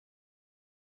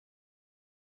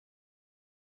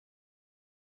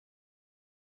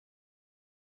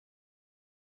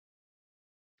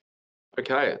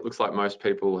Okay, it looks like most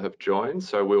people have joined,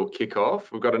 so we'll kick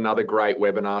off. We've got another great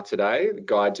webinar today, the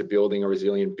Guide to Building a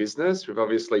Resilient Business. We've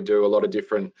obviously do a lot of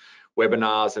different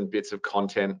webinars and bits of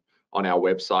content on our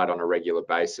website on a regular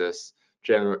basis,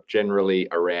 generally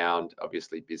around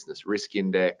obviously business risk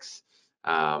index,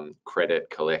 credit,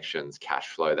 collections, cash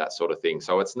flow, that sort of thing.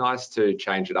 So it's nice to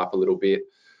change it up a little bit.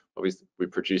 Obviously, we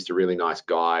produced a really nice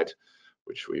guide,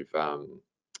 which we've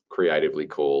creatively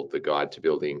called the Guide to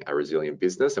Building a Resilient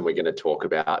Business, and we're going to talk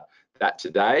about that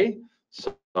today.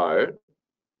 So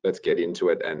let's get into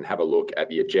it and have a look at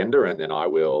the agenda, and then I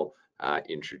will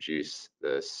introduce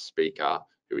the speaker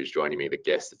who is joining me, the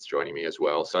guest that's joining me as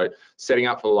well. So setting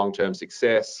up for long-term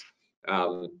success.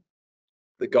 The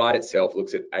guide itself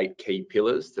looks at 8 key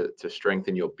pillars to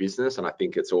strengthen your business, and I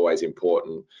think it's always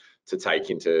important to take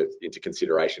into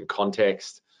consideration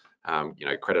context. You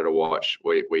know, Creditor Watch,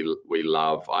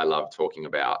 I love talking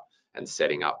about and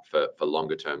setting up for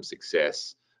longer term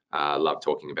success. Love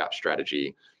talking about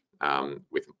strategy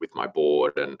with my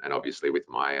board and obviously with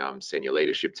my senior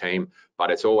leadership team.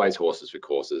 But it's always horses for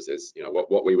courses. There's, you know,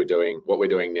 what we're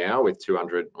doing now with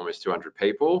almost 200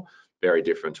 people, very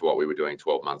different to what we were doing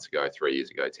 12 months ago, 3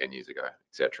 years ago, 10 years ago,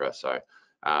 etc. So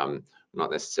I'm not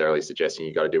necessarily suggesting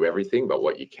you got to do everything, but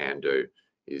what you can do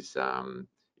is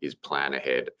plan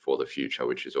ahead for the future,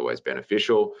 which is always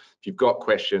beneficial. If you've got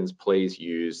questions, please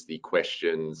use the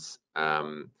questions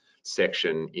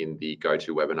section in the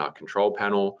GoToWebinar control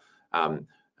panel.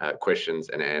 Questions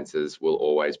and answers will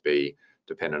always be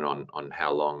dependent on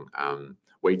how long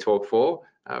we talk for,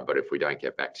 but if we don't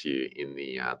get back to you in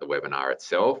the webinar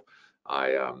itself,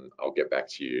 I'll get back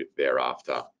to you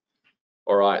thereafter.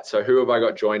 All right, so who have I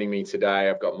got joining me today?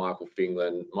 I've got Michael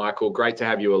Fingland. Michael, great to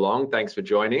have you along. Thanks for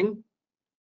joining.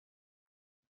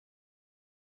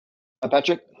 Hi,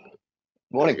 Patrick.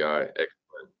 Morning. There we go.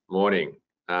 Excellent. Morning.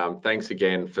 Thanks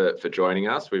again for joining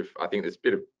us. I think there's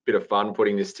a bit of fun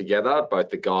putting this together,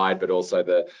 both the guide but also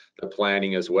the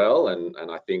planning as well. And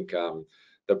I think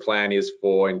the plan is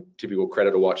for, in typical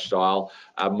Creditor Watch style,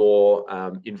 a more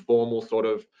informal sort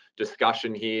of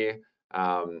discussion here,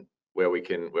 where we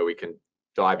can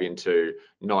dive into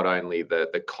not only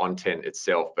the content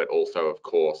itself, but also, of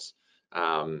course,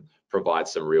 provide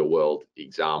some real world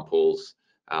examples.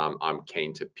 I'm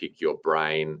keen to pick your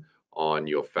brain on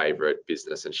your favorite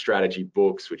business and strategy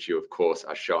books, which you of course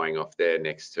are showing off there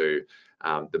next to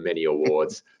the many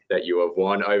awards that you have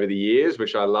won over the years,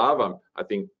 which I love. I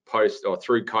think post or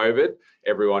through COVID,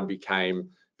 everyone became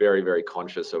very, very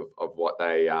conscious of what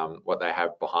they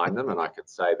have behind them, and I can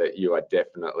say that you are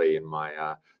definitely in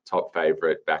my top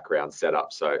favorite background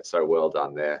setup. So well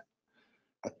done there.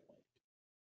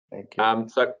 Thank you.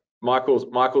 So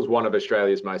Michael's one of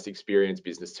Australia's most experienced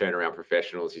business turnaround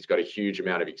professionals. He's got a huge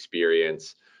amount of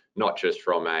experience, not just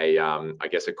from a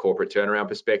corporate turnaround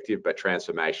perspective, but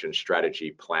transformation,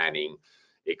 strategy, planning,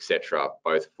 etc.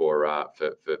 Both for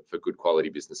good quality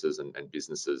businesses and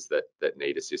businesses that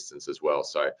need assistance as well.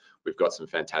 So we've got some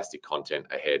fantastic content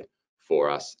ahead for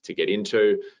us to get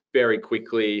into. Very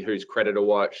quickly, who's Creditor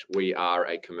Watch? We are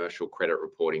a commercial credit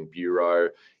reporting bureau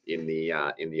in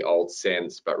the old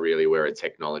sense, but really we're a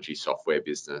technology software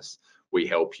business. We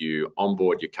help you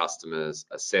onboard your customers,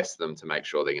 assess them to make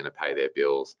sure they're going to pay their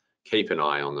bills, keep an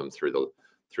eye on them through the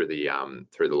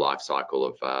life cycle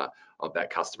of that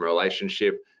customer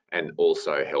relationship, and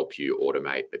also help you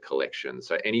automate the collection.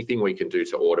 So anything we can do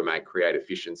to automate, create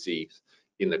efficiencies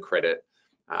in the credit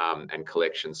and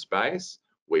collection space,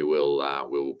 we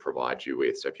will provide you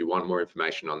with. So if you want more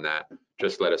information on that,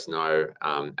 just let us know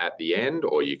at the end,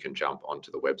 or you can jump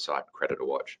onto the website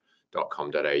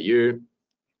creditorwatch.com.au.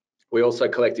 We also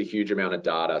collect a huge amount of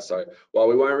data. So while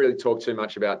we won't really talk too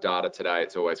much about data today,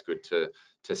 it's always good to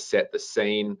set the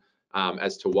scene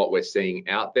as to what we're seeing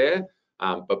out there.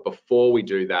 But before we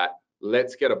do that,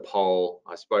 let's get a poll.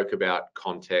 I spoke about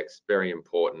context, very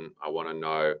important. I want to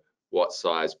know, what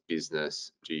size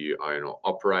business do you own or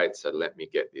operate? So let me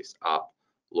get this up,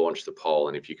 launch the poll,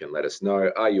 and if you can let us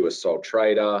know, are you a sole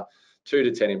trader, 2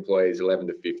 to 10 employees, 11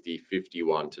 to 50,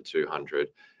 51 to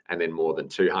 200, and then more than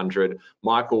 200.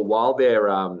 Michael, while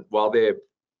they're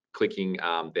clicking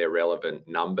their relevant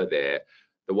number there,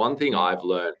 the one thing I've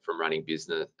learned from running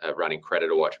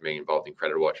Creditor Watch, being involved in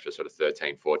Creditor Watch for sort of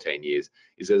 13, 14 years,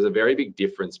 is there's a very big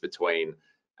difference between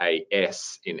a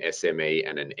S in SME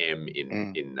and an M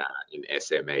in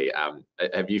SME.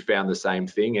 Have you found the same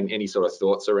thing, and any sort of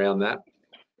thoughts around that?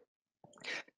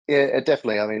 Yeah,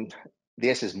 definitely. I mean,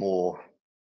 the S is more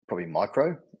probably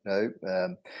micro. You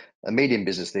know, a medium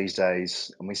business these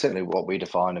days, and certainly what we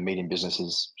define a medium business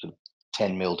is sort of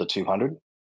 10 mil to 200.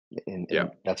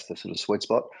 That's the sort of sweet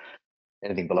spot.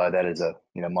 anything below that is a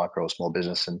micro or small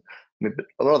business. And I mean,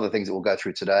 a lot of the things that we'll go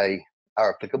through today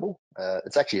are applicable.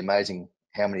 It's actually amazing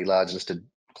how many large listed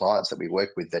clients that we work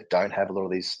with that don't have a lot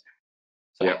of these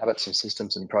habits and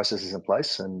systems and processes in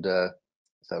place. And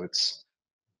so it's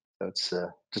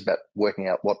just about working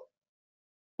out what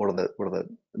are the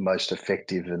most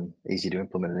effective and easy to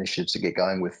implement initiatives to get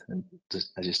going with, and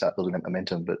just as you start building that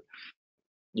momentum. But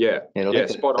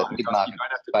spot on. You don't have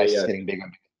to be getting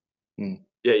bigger.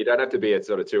 Yeah, you don't have to be a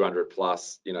sort of 200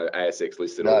 plus, ASX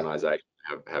listed organisation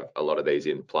have a lot of these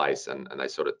in place, and they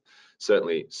sort of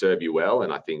certainly serve you well.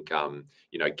 And I think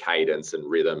cadence and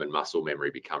rhythm and muscle memory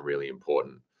become really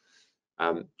important.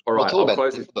 All right, I'll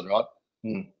close it.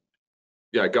 Right?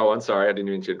 Yeah, go on. Sorry, I didn't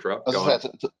mean to interrupt. No, that's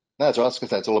right. I was going to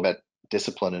say it's all about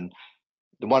discipline, and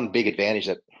the one big advantage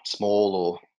that small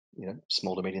or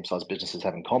small to medium sized businesses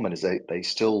have in common is they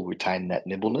still retain that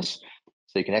nimbleness.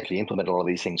 So you can actually implement a lot of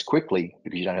these things quickly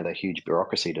because you don't have that huge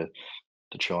bureaucracy to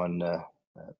try and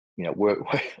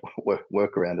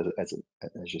work around it, as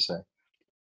you say.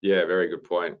 Yeah, very good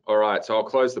point. All right, so I'll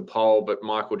close the poll, but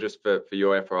Michael, just for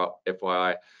your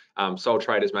FYI, sole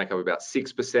traders make up about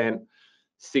 6%,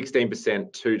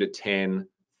 16% 2 to 10,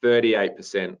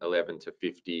 38% 11 to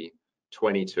 50,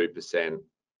 22%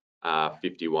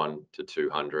 51 to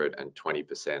 200, and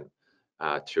 20%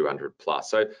 200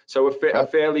 plus. So a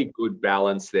fairly good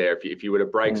balance there. If you were to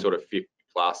break sort of 50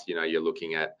 plus, you're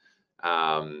looking at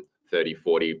 30,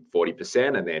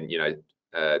 40%, and then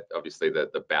obviously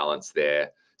the balance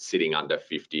there sitting under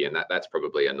 50, and that's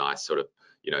probably a nice sort of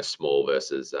small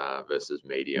versus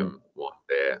medium one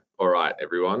there. All right,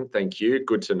 everyone, thank you.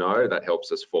 Good to know. That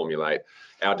helps us formulate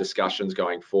our discussions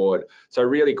going forward. So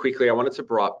really quickly, I wanted to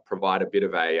provide a bit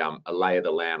of a lay of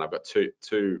the land. I've got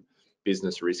two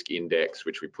business risk index,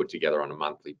 which we put together on a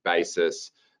monthly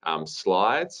basis,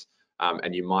 slides.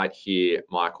 And you might hear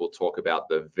Michael talk about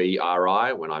the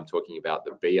VRI when I'm talking about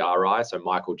the BRI. So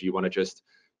Michael, do you want to just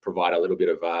provide a little bit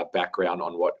of background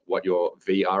on what your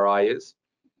VRI is?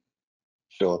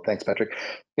 Sure, thanks, Patrick.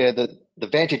 Yeah, the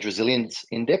Vantage Resilience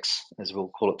Index, as we'll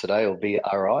call it today, or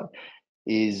VRI,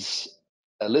 is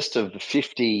a list of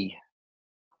 50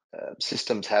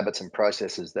 systems, habits, and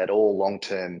processes that all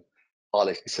long-term,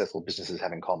 highly successful businesses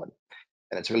have in common.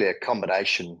 And it's really a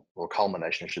combination, or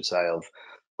culmination, I should say, of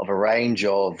a range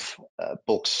of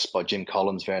books by Jim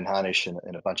Collins, Vern Harnish, and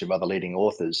a bunch of other leading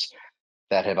authors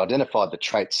that have identified the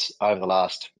traits over the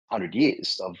last 100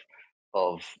 years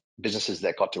of businesses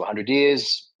that got to 100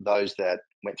 years, those that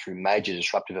went through major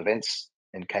disruptive events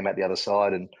and came out the other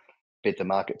side and beat the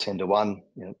market 10 to 1,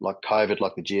 like COVID,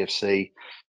 like the GFC,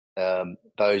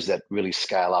 those that really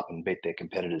scale up and beat their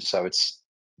competitors. So it's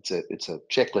a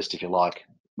checklist, if you like.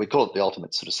 We call it the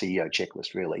ultimate sort of CEO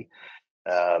checklist, really,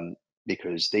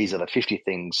 because these are the 50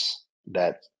 things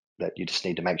that you just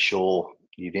need to make sure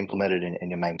you've implemented and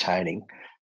you're maintaining.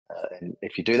 And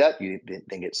if you do that, you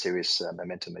then get serious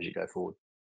momentum as you go forward.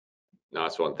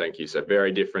 Nice one, thank you. So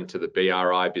very different to the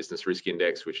BRI, Business Risk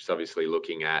Index, which is obviously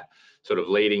looking at sort of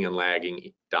leading and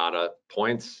lagging data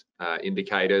points,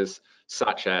 indicators,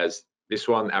 such as this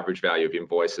one, average value of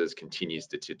invoices continues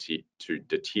to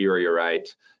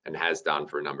deteriorate and has done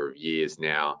for a number of years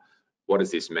now. What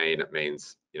does this mean? It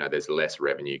means there's less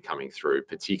revenue coming through,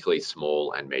 particularly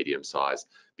small and medium-sized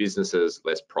businesses,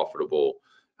 less profitable,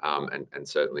 and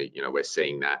certainly we're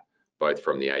seeing that both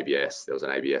from the ABS. There was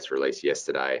an ABS release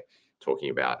yesterday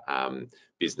talking about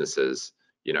businesses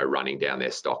running down their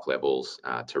stock levels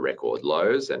to record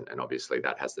lows, and obviously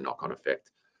that has the knock-on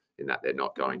effect in that they're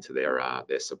not going to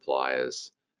their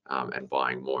suppliers and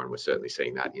buying more, and we're certainly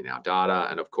seeing that in our data.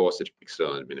 And of course,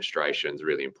 external administration is a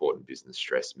really important business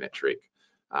stress metric.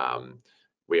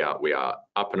 We are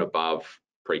up and above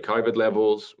pre-COVID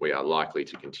levels. We are likely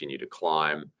to continue to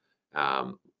climb.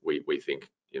 We think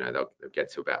they'll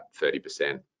get to about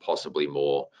 30%, possibly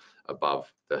more,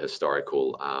 above the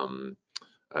historical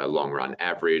long-run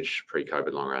average,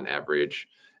 pre-COVID long-run average.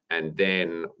 And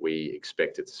then we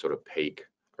expect it to sort of peak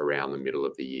around the middle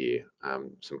of the year.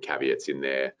 Some caveats in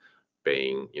there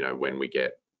being, when we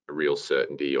get a real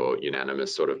certainty or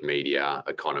unanimous sort of media,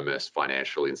 economist,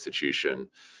 financial institution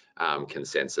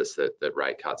consensus that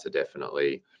rate cuts are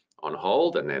definitely on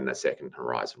hold. And then the second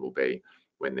horizon will be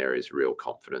when there is real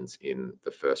confidence in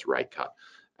the first rate cut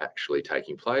actually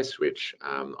taking place, which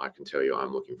I can tell you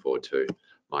I'm looking forward to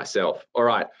myself. All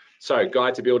right, so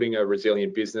Guide to Building a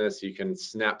Resilient Business. You can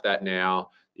snap that now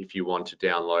if you want to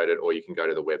download it, or you can go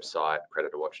to the website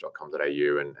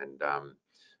predatorwatch.com.au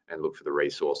and look for the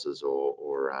resources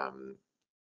or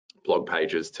blog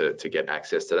pages to get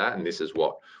access to that, and this is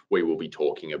what we will be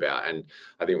talking about. And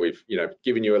I think we've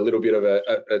given you a little bit of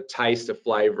a taste, a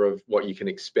flavor of what you can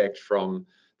expect from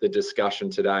the discussion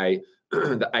today.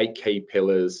 The 8 key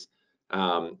pillars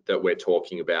that we're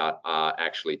talking about are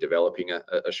actually developing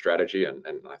a strategy, and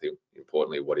I think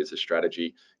importantly, what is a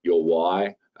strategy? Your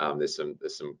why. There's some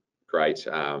great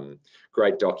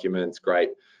great documents, great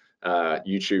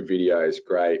YouTube videos,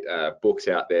 great books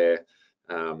out there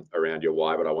around your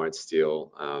why, but I won't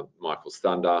steal Michael's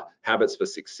thunder. Habits for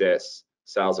success,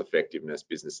 sales effectiveness,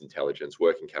 business intelligence,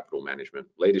 working capital management,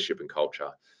 leadership and culture,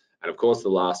 and of course the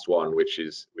last one, which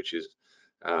is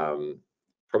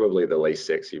probably the least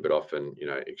sexy, but often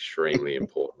extremely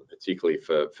important, particularly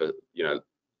for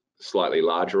slightly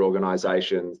larger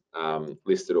organizations,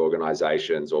 listed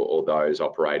organizations, or those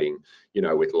operating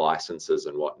with licenses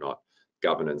and whatnot.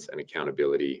 Governance and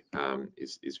accountability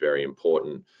is very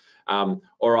important. All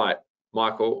right,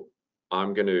 Michael,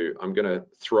 I'm gonna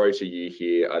throw to you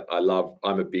here.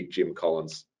 I'm a big Jim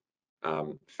Collins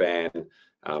fan.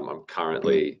 I'm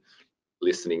currently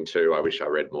listening to, I wish I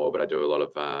read more, but I do a lot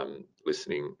of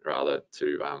listening rather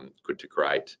to Good to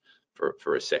Great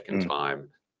for a second time.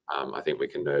 I think we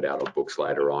can nerd out on books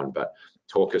later on, but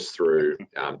talk us through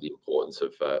the importance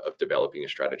of developing a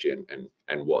strategy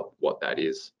and what that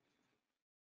is.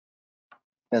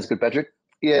 Sounds good, Patrick.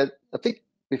 Yeah, I think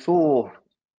before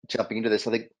jumping into this,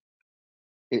 I think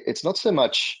it's not so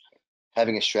much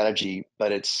having a strategy,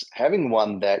 but it's having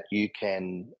one that you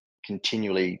can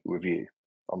continually review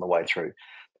on the way through.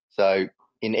 So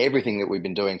in everything that we've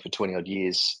been doing for 20 odd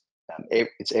years,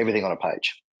 it's everything on a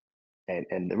page.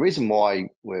 And the reason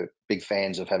why we're big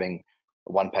fans of having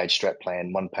a one-page strat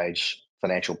plan, one-page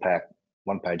financial pack,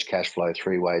 one-page cash flow,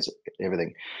 3 ways,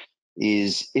 everything,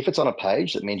 is if it's on a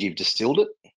page, that means you've distilled it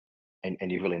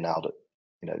and you've really nailed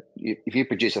it. If you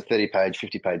produce a 30-page,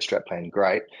 50-page strat plan,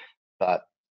 great, but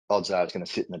odds are it's going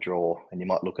to sit in the drawer and you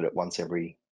might look at it once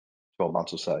every 12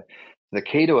 months or so. The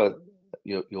key to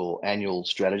your annual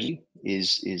strategy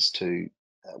is to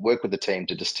work with the team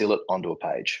to distill it onto a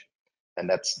page, and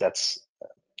that's there's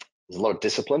a lot of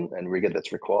discipline and rigor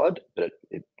that's required, but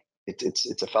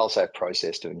it's a fail-safe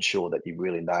process to ensure that you've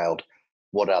really nailed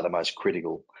what are the most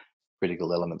critical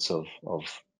elements of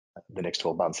the next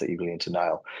 12 months that you really need to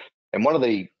nail. And one of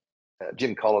the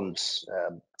Jim Collins,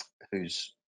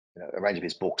 who's a range of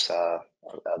his books are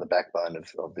the backbone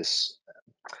of this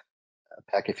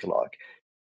pack, if you like.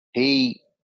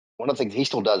 One of the things, he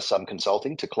still does some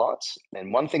consulting to clients,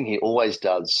 and one thing he always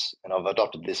does, and I've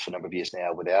adopted this for a number of years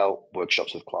now with our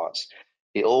workshops with clients,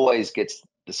 he always gets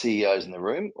the CEOs in the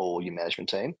room or your management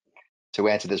team to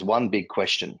answer this one big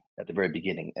question at the very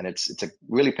beginning, and it's a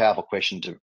really powerful question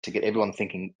to get everyone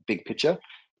thinking big picture.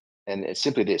 And it's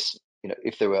simply this: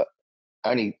 if there were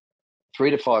only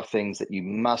 3 to 5 things that you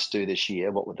must do this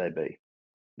year, what would they be?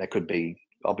 They could be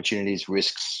opportunities,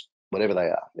 risks, whatever they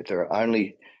are. If there are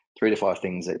only 3 to 5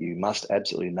 things that you must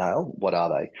absolutely nail, what are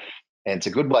they? And it's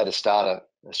a good way to start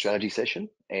a strategy session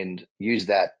and use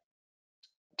that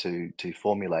to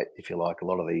formulate, if you like, a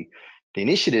lot of the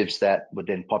initiatives that would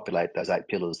then populate those 8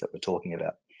 pillars that we're talking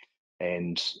about.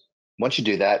 And once you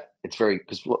do that, it's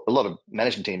because a lot of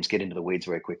management teams get into the weeds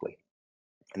very quickly,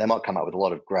 and they might come up with a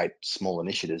lot of great small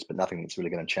initiatives, but nothing that's really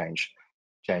going to change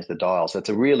the dial. So it's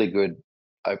a really good,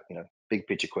 big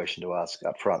picture question to ask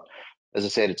up front. As I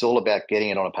said, it's all about getting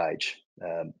it on a page.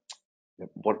 And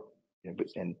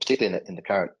particularly in the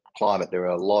current climate, there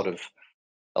are a lot of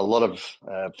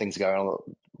things going on,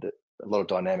 a lot of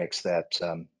dynamics that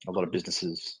a lot of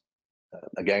businesses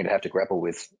are going to have to grapple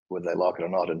with, whether they like it or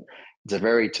not. And it's a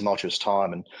very tumultuous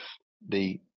time. And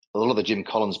a lot of the Jim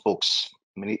Collins books,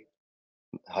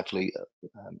 hopefully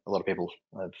a lot of people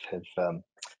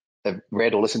have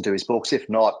read or listened to his books. If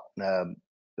not,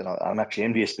 then I'm actually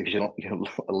envious, because you'll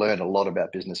learn a lot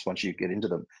about business once you get into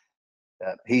them.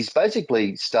 He's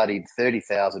basically studied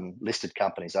 30,000 listed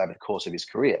companies over the course of his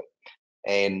career,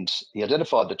 and he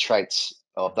identified the traits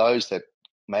of those that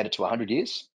made it to 100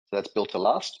 years, so that's built to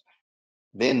last.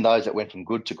 Then those that went from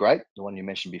good to great, the one you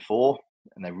mentioned before,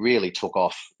 and they really took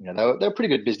off. They were pretty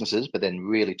good businesses, but then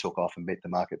really took off and beat the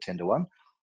market 10 to 1.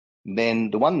 Then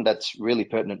the one that's really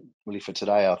pertinent, really for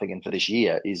today, I think, and for this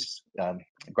year, is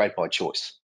great by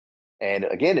choice. And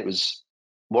again, it was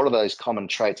what are those common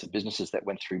traits of businesses that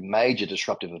went through major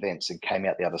disruptive events and came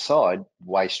out the other side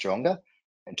way stronger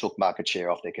and took market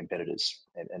share off their competitors,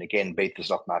 and again beat the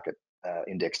stock market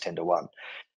index 10 to 1.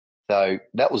 So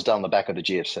that was done on the back of the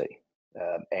GFC.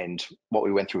 And what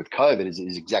we went through with COVID is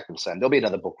exactly the same. There'll be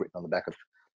another book written on the back of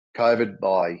COVID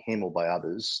by him or by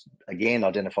others, again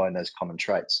identifying those common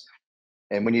traits.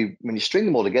 And when you string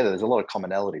them all together, there's a lot of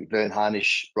commonality. Verne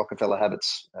Harnish, Rockefeller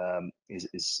Habits,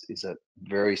 is a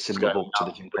very similar book to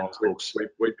the Jim Collins books.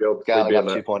 We build Scaling Up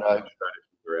a 2.0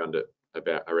 around it,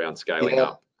 around scaling Yeah.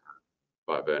 up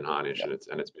by Verne Harnish, Yeah.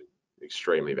 and it's been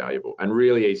extremely valuable and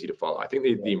really easy to follow. I think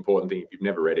the important thing, if you've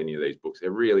never read any of these books,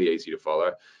 they're really easy to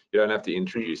follow. You don't have to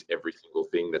introduce every single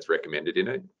thing that's recommended in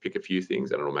it. Pick a few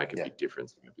things and it'll make a big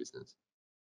difference in your business.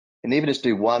 And even just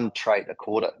do one trait a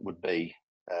quarter would be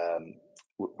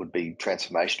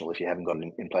transformational if you haven't got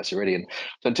it in place already. And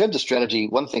so in terms of strategy,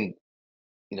 one thing,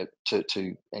 and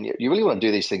you really want to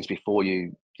do these things before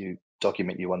you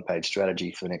document your one-page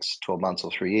strategy for the next 12 months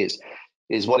or 3 years,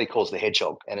 is what he calls the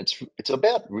hedgehog. And it's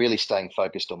about really staying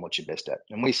focused on what you're best at.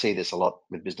 And we see this a lot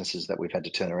with businesses that we've had to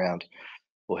turn around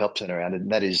or help turn around.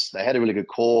 And that is, they had a really good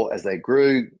core. As they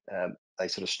grew, they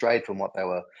sort of strayed from what they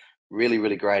were really,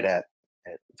 really great at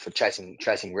for chasing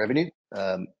revenue,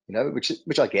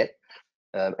 which I get.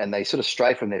 And they sort of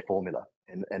stray from their formula.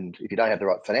 And if you don't have the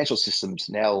right financial systems,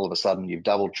 now all of a sudden you've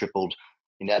doubled, tripled,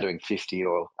 you're now doing 50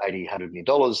 or 80, $100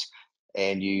 million,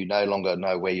 and you no longer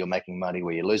know where you're making money,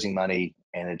 where you're losing money,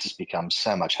 and it just becomes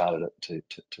so much harder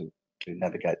to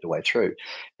navigate the way through.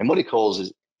 And what he calls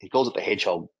it the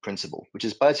hedgehog principle, which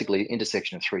is basically an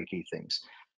intersection of three key things.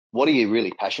 What are you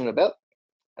really passionate about?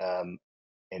 And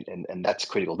that's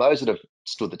critical. Those that have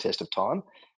stood the test of time,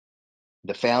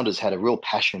 the founders had a real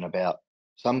passion about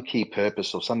some key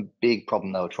purpose or some big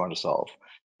problem they were trying to solve.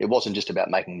 It wasn't just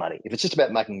about making money. If it's just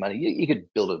about making money, you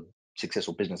could build a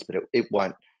successful business, but it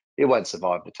won't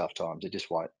survive the tough times. It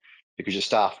just won't, because your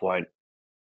staff won't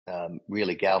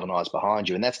really galvanize behind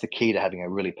you. And that's the key to having a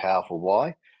really powerful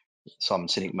why. Simon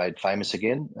Sinek made famous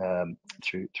again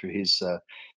through his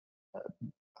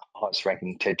highest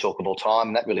ranking TED talk of all time.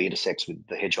 And that really intersects with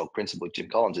the hedgehog principle of Jim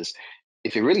Collins. Is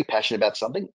if you're really passionate about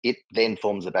something, it then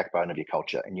forms the backbone of your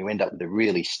culture, and you end up with a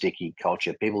really sticky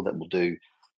culture. People that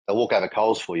they'll walk over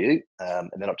coals for you, and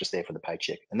they're not just there for the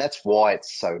paycheck. And that's why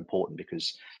it's so important,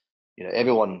 because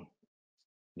everyone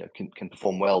can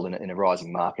perform well in a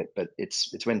rising market, but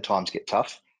it's when times get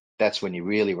tough, that's when you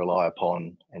really rely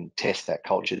upon and test that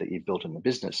culture that you've built in the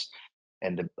business.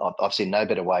 And I've seen no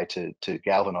better way to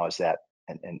galvanize that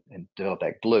and develop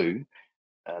that glue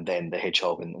than the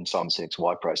hedgehog and Simon Sinek's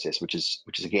why process, which is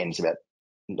again, is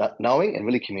about knowing and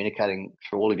really communicating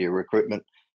through all of your recruitment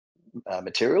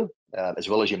material as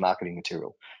well as your marketing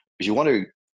material, because you want to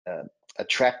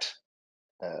attract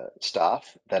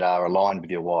staff that are aligned with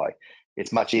your why.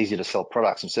 It's much easier to sell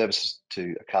products and services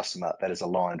to a customer that is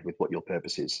aligned with what your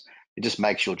purpose is. It just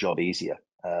makes your job easier,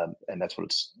 and that's what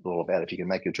it's all about. If you can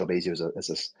make your job easier as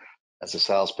a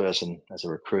salesperson, as a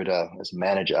recruiter, as a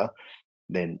manager,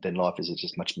 then life is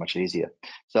just much easier.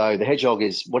 So the hedgehog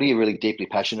is, what are you really deeply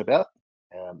passionate about?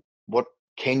 What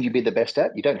can you be the best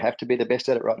at? You don't have to be the best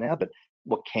at it right now, but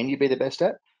what can you be the best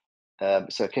at?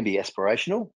 So it can be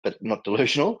aspirational, but not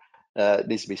delusional. It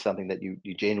needs to be something that you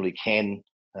generally can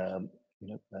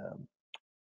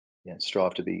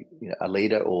strive to be a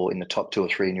leader or in the top 2 or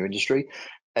 3 in your industry.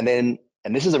 And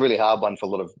this is a really hard one for a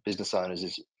lot of business owners,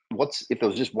 is if there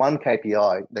was just one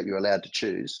KPI that you're allowed to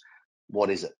choose, what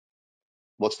is it?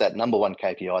 What's that number one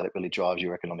KPI that really drives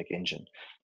your economic engine?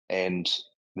 And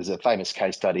there's a famous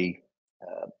case study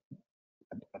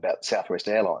about Southwest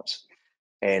Airlines,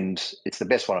 and it's the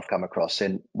best one I've come across.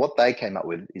 And what they came up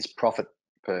with is profit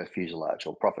per fuselage,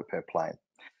 or profit per plane.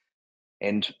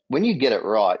 And when you get it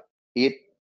right, it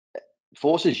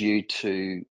forces you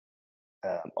to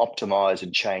optimize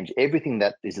and change everything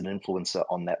that is an influencer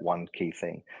on that one key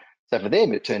thing. So for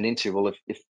them, it turned into, well,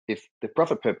 if the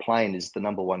profit per plane is the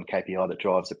number one KPI that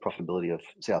drives the profitability of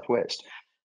Southwest,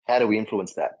 how do we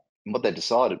influence that? And what they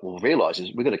decided, realize,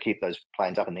 is we've got to keep those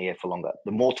planes up in the air for longer.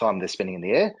 The more time they're spending in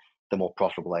the air, the more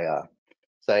profitable they are.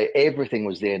 So everything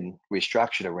was then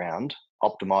restructured around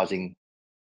optimizing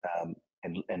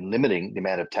and limiting the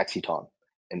amount of taxi time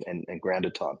and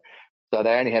grounded time. So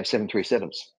they only have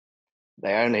 737s.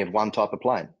 They only have one type of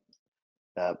plane.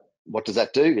 What does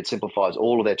that do? It simplifies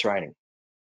all of their training.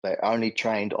 They're only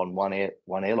trained on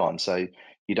one airline, so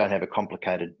you don't have a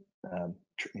complicated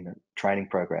training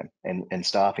program and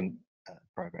staffing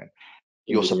program.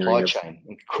 Your supply chain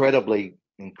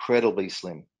incredibly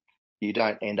slim. You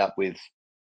don't end up with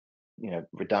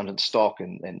redundant stock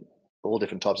and all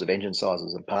different types of engine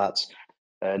sizes and parts.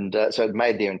 And so it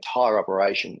made their entire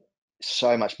operation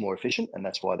so much more efficient, and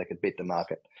that's why they could beat the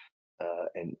market.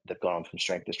 And they've gone on from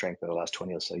strength to strength over the last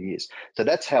 20 or so years. So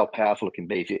that's how powerful it can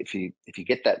be. If you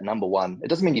get that number one, it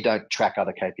doesn't mean you don't track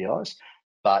other KPIs,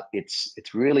 but it's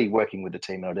really working with the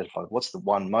team and identifying what's the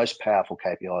one most powerful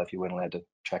KPI if you weren't allowed to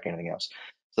track anything else.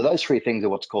 So those 3 things are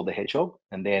what's called the hedgehog.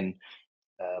 And then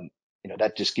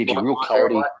that just gives you real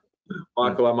clarity.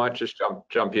 Michael, I might just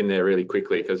jump in there really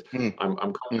quickly because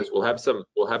I'm conscious we'll have some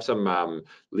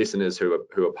listeners who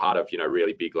are part of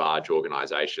really big, large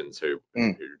organisations who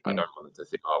I don't want them to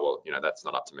think, oh well, that's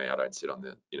not up to me. I don't sit on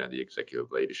the the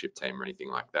executive leadership team or anything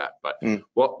like that. But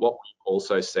what we've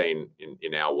also seen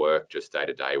in our work just day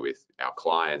to day with our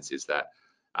clients is that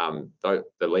the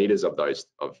leaders of those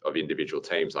of individual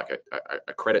teams, like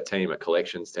a credit team, a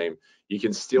collections team, you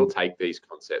can still take these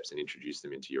concepts and introduce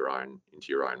them into your own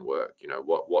work.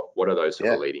 What are those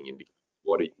sort of leading indicators?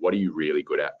 What are you really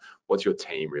good at? What's your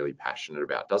team really passionate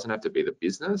about? It doesn't have to be the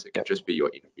business. It can just be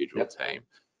your individual team.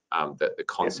 That the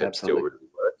concept still really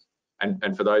works.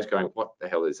 And for those going, what the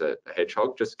hell is a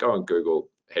hedgehog? Just go and Google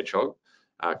hedgehog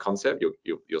concept.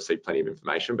 You'll see plenty of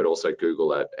information, but also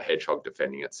Google a hedgehog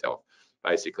defending itself.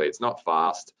 Basically, it's not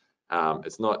fast.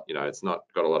 It's not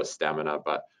got a lot of stamina,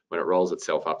 but when it rolls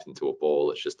itself up into a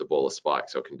ball, it's just a ball of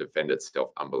spikes, so it can defend itself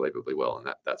unbelievably well, and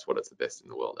that's what it's the best in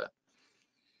the world at.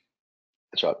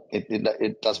 That's right.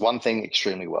 It does one thing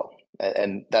extremely well,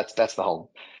 and that's the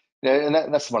whole. And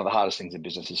that's one of the hardest things in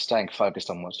business, is staying focused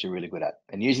on what you're really good at,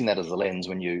 and using that as a lens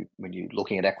when you're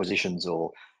looking at acquisitions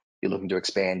or you're looking to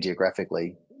expand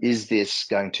geographically. Is this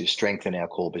going to strengthen our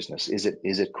core business? Is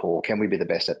it core? Can we be the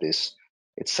best at this?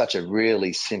 It's such a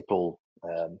really simple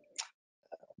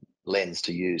lens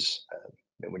to use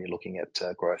when you're looking at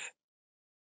growth.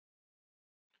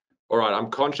 All right, I'm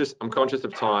conscious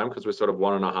of time because we're sort of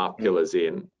 1.5 pillars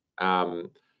in. Do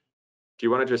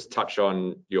you want to just touch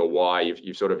on your why?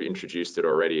 You've sort of introduced it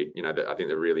already. I think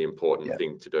the really important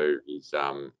thing to do is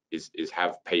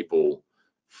have people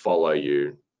follow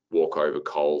you, walk over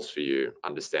coals for you,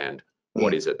 understand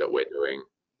what is it that we're doing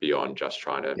beyond just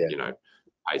trying to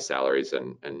pay salaries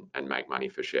and make money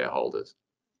for shareholders.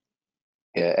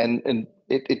 Yeah, and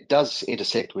it does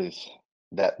intersect with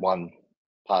that one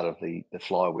part of the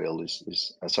flywheel of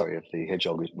the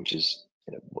hedgehog, which is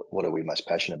what are we most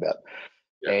passionate about.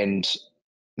 And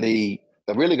a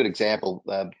really good example,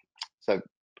 so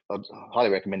I'd highly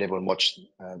recommend everyone watch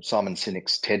Simon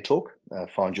Sinek's TED Talk,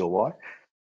 Find Your Why.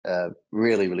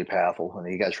 Really, really powerful, and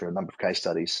he goes through a number of case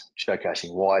studies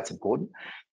showcasing why it's important.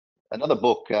 Another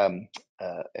book in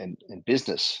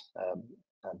business,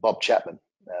 Bob Chapman,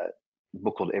 a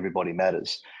book called Everybody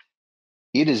Matters.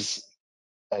 It is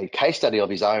a case study of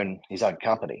his own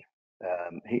company.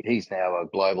 He's now a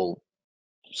global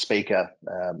speaker,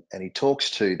 and he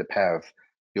talks to the power of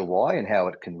your why and how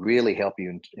it can really help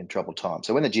you in troubled times.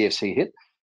 So when the GFC hit,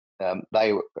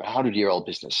 they were a 100-year-old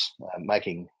business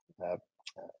making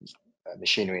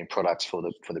machinery and products for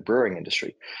the brewing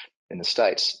industry in the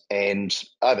States, and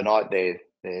overnight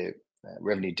their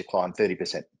revenue declined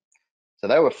 30%. So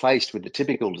they were faced with the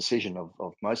typical decision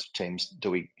of most teams: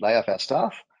 do we lay off our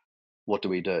staff? What do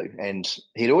we do? And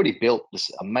he'd already built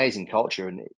this amazing culture,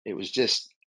 and it was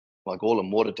just like oil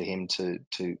and water to him to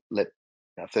let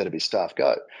a third of his staff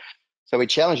go. So he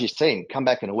challenged his team, come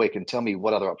back in a week and tell me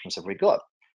what other options have we got.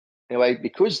 Anyway,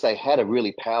 because they had a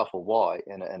really powerful why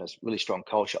and a really strong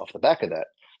culture off the back of that,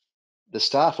 the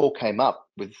staff all came up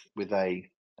with a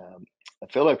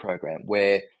fellow program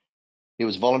where it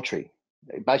was voluntary.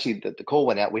 Basically, the call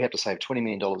went out: we have to save $20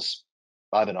 million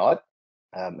overnight.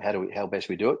 How best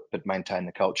we do it, but maintain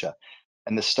the culture.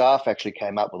 And the staff actually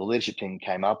came up, or the leadership team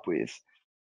came up with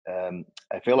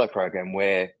a fellow program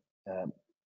where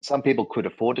some people could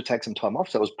afford to take some time off.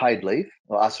 So it was unpaid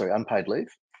leave.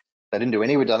 They didn't do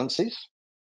any redundancies.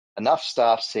 Enough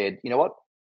staff said, you know what,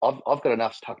 I've got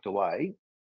enough tucked away.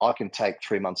 I can take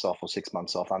 3 months off or 6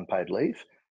 months off unpaid leave.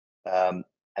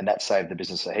 And that saved the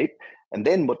business a heap. And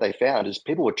then what they found is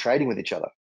people were trading with each other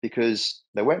because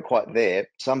they weren't quite there.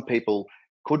 Some people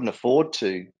couldn't afford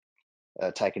to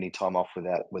take any time off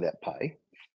without pay.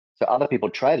 So other people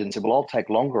traded and said, well, I'll take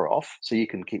longer off so you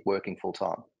can keep working full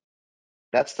time.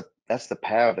 That's the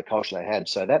power of the culture they had.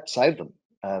 So that saved them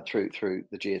through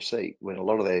the GFC when a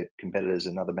lot of their competitors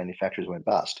and other manufacturers went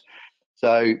bust.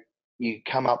 So you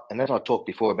come up, and as I talked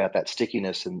before about that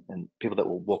stickiness and people that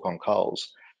will walk on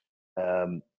coals,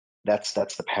 that's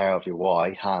the power of your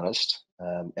why harnessed.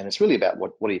 And it's really about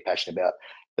what are you passionate about,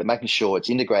 but making sure it's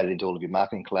integrated into all of your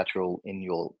marketing collateral, in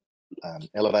your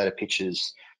elevator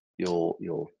pitches, and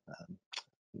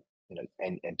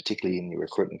particularly in your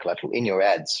recruitment collateral, in your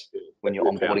ads when you're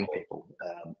onboarding people.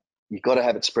 You've got to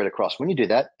have it spread across. When you do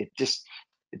that, it just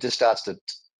starts to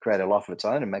create a life of its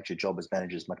own and makes your job as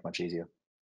managers much easier.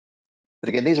 But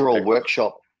again, these are all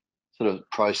workshop sort of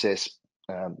process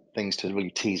things to really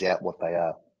tease out what they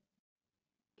are.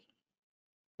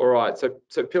 All right, so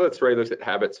pillar 3 looks at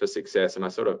habits for success, and I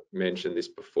sort of mentioned this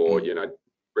before.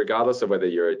 regardless of whether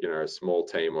you're a small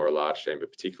team or a large team,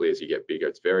 but particularly as you get bigger,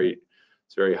 it's very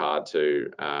hard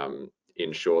to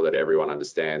ensure that everyone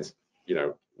understands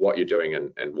what you're doing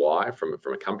and why from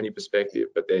a company perspective.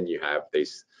 But then you have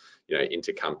these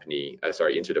interdepartment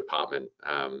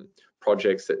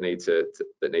projects that need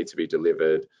to be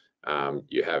delivered.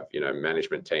 You have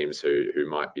management teams who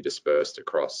might be dispersed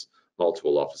across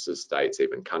multiple offices, states,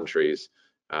 even countries.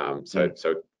 So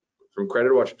from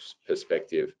CreditWatch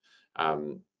perspective,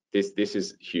 this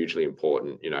is hugely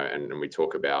important, and we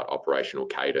talk about operational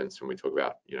cadence when we talk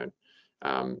about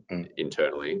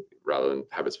internally rather than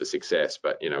habits for success.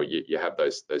 But you have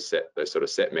those sort of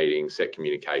set meetings, set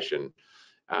communication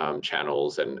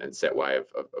channels, and set way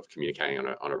of communicating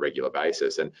on a regular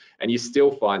basis, and you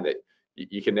still find that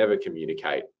you can never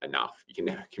communicate enough. You can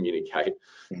never communicate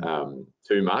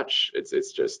too much.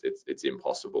 It's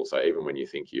impossible. So even when you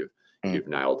think you've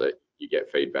nailed it, you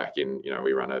get feedback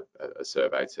we run a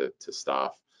survey to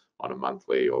staff on a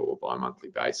monthly or bi-monthly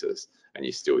basis, and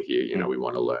you still hear, we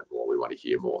want to learn more, we want to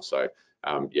hear more. So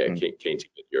keen to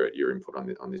get your input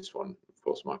on this one, of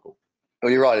course, Michael.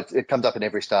 Well, you're right. It comes up in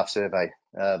every staff survey.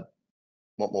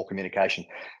 Want more communication.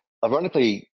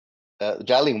 Ironically, the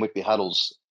daily and weekly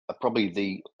huddles are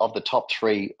probably of the top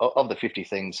 3 of the 50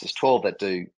 things. There's 12 that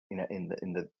do, in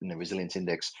the resilience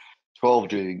index. 12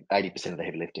 do 80% of the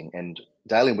heavy lifting, and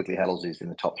daily and weekly huddles is in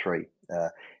the top 3.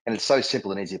 And it's so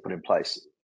simple and easy to put in place.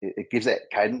 It gives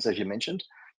that cadence, as you mentioned,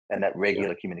 and that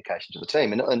regular communication to the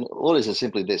team. And all is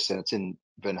simply this, and it's in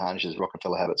Vern Harnish's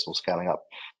Rockefeller Habits or Scaling Up,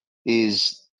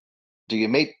 is do you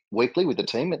meet weekly with the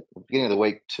team at the beginning of the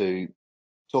week to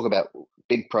talk about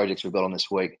big projects we've got on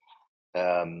this week?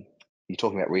 You're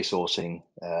talking about resourcing,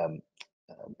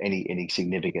 any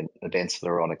significant events that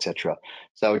are on, etc.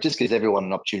 So it just gives everyone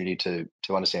an opportunity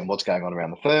to understand what's going on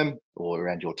around the firm or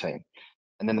around your team.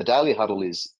 And then the daily huddle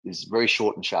is very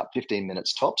short and sharp, 15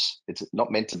 minutes tops. It's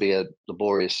not meant to be a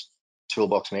laborious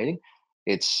toolbox meeting.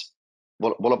 It's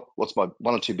what's my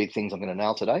 1 or 2 big things I'm going to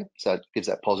nail today. So it gives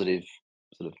that positive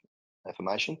sort of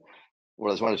affirmation. What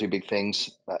are those 1 or 2 big things?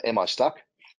 Am I stuck?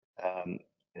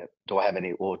 Do I have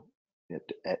any, or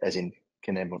as in,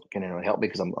 can anyone help me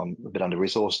because I'm a bit under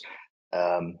resourced?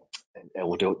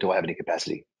 Or do I have any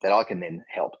capacity that I can then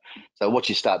help? So what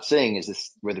you start seeing as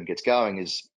this rhythm gets going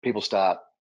is people start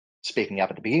speaking up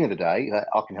at the beginning of the day.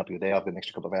 I can help you there. I've got an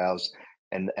extra couple of hours,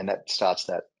 and that starts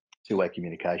that 2-way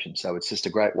communication. So it's just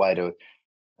a great way to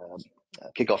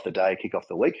kick off the day, kick off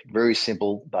the week. Very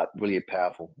simple, but really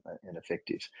powerful and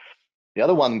effective. The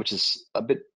other one, which is a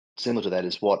bit similar to that,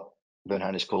 is what Vern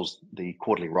Harnish calls the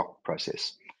quarterly rock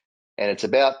process. And it's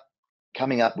about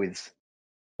coming up with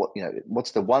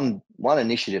what's the one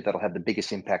initiative that'll have the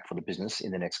biggest impact for the business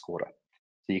in the next quarter.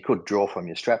 So you could draw from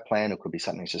your strat plan, or it could be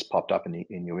something that's just popped up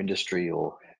in your industry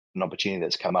or an opportunity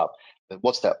that's come up. But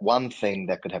what's that one thing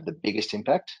that could have the biggest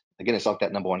impact? Again, it's like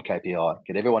that number 1 KPI.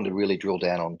 Get everyone to really drill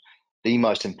down on the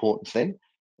most important thing,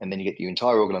 and then you get your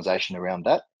entire organization around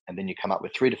that, and then you come up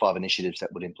with 3 to 5 initiatives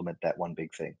that would implement that one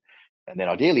big thing. And then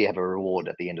ideally you have a reward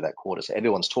at the end of that quarter. So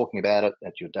everyone's talking about it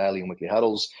at your daily and weekly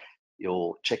huddles.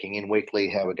 You're checking in weekly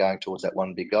how we're going towards that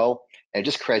one big goal. And it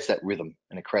just creates that rhythm,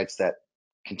 and it creates that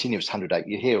continuous 100-day.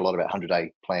 You hear a lot about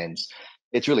 100-day plans.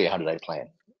 It's really a 100-day plan.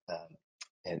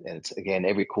 And it's, again,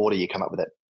 every quarter you come up with that.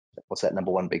 What's that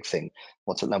number 1 big thing?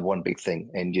 What's that number 1 big thing?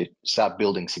 And you start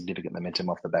building significant momentum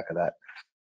off the back of that.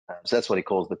 So that's what he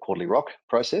calls the quarterly rock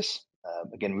process.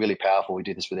 Again, really powerful. We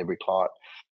do this with every client.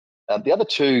 The other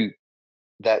 2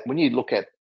 that when you look at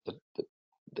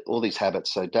all these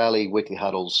habits, so daily, weekly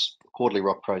huddles, quarterly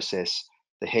rock process,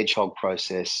 the hedgehog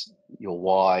process, your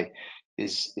why,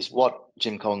 is what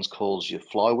Jim Collins calls your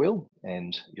flywheel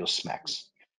and your smacks.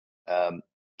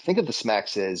 Think of the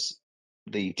smacks as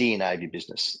the DNA of your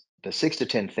business, the 6 to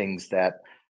 10 things that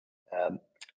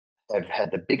have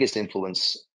had the biggest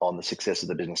influence on the success of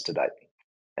the business to date.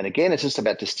 And again, it's just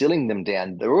about distilling them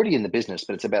down. They're already in the business,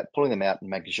 but it's about pulling them out and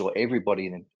making sure everybody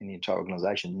in the entire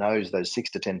organization knows those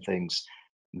 6 to 10 things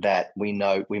that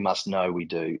we must know we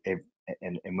do.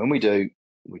 And when we do,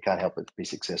 we can't help but be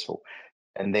successful.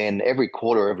 And then every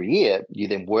quarter, every year, you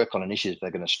then work on initiatives that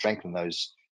are going to strengthen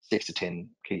those 6 to 10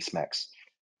 key smacks,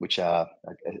 which are,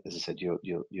 as I said,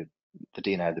 the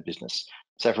DNA of the business.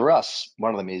 So for us,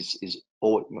 one of them is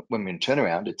when we're in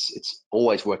turnaround, it's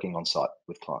always working on site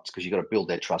with clients, because you've got to build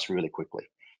their trust really quickly.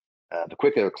 The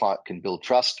quicker a client can build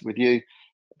trust with you,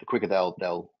 the quicker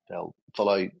they'll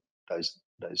follow those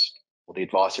or the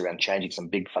advice around changing some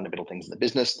big fundamental things in the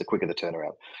business, the quicker the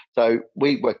turnaround. So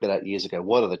we worked that out years ago.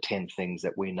 What are the 10 things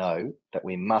that we know that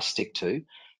we must stick to?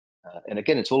 And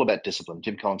again, it's all about discipline.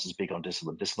 Jim Collins is big on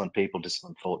discipline: discipline people,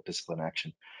 discipline thought, discipline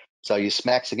action. So your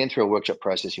SMACs, again, through a workshop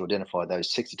process, you identify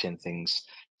those 6 to 10 things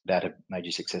that have made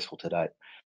you successful to date.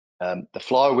 The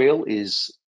flywheel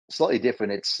is slightly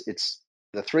different. It's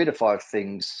the 3 to 5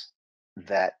 things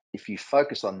that if you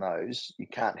focus on those, you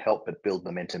can't help but build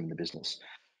momentum in the business.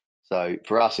 So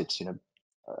for us, it's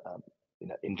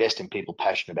invest in people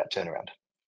passionate about turnaround.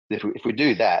 If we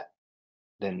do that,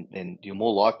 then you're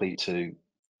more likely to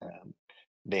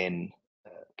then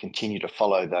continue to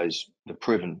follow the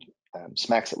proven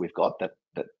SMACs that we've got that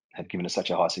have given us such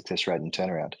a high success rate in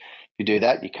turnaround. If you do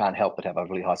that, you can't help but have a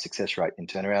really high success rate in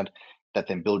turnaround. That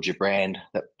then builds your brand,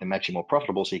 that then makes you more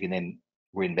profitable, so you can then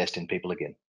reinvest in people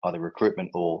again, either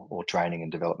recruitment or training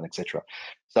and development, etc.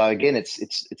 So again, it's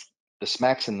the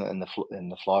SMACs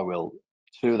and the flywheel,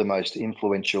 two of the most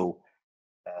influential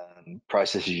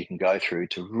processes you can go through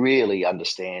to really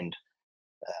understand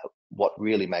what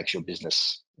really makes your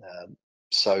business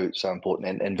so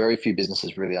important. And very few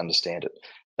businesses really understand it.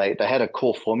 They had a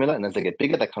core formula, and as they get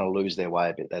bigger, they kind of lose their way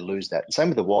a bit. They lose that. Same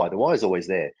with the why. The why is always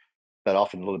there, but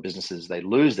often a lot of businesses, they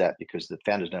lose that because the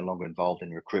founder's no longer involved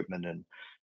in recruitment and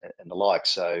the like.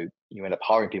 So you end up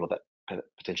hiring people that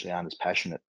potentially aren't as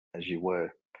passionate as you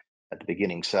were at the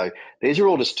beginning. So these are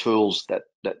all just tools that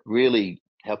really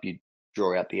help you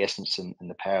draw out the essence and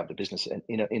the power of the business, and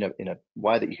in a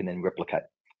way that you can then replicate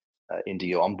into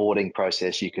your onboarding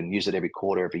process. You can use it every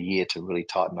quarter, every year to really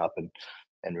tighten up and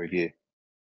review.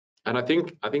 And I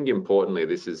think importantly,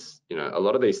 this is, a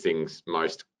lot of these things,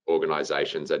 most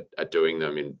organizations are doing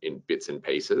them in bits and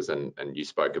pieces. And you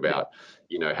spoke about,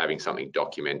 having something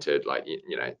documented, like,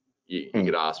 you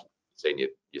could ask your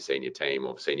senior team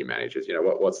or senior managers,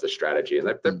 what's the strategy? And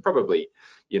they probably,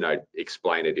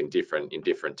 explain it in different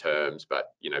terms,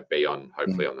 but, be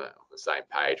hopefully on the same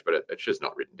page, but it's just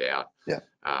not written down. Yeah.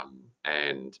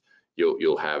 And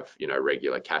you'll have,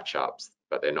 regular catch-ups,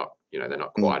 but they're not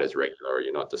quite as regular, or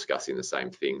you're not discussing the same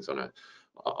things on the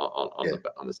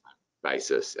same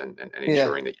basis, and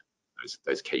ensuring that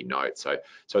those key notes. So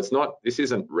this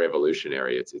isn't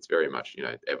revolutionary. It's very much,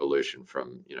 evolution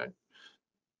from,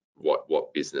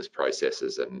 what business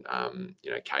processes and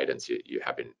cadence you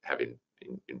have in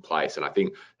place. And I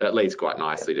think that leads quite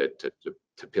nicely to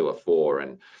pillar 4,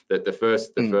 and the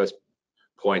first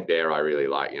point there I really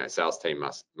like. Sales team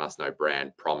must know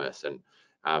brand promise. And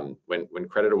when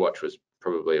Creditor Watch was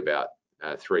probably about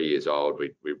 3 years old,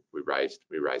 we raised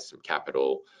some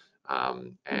capital,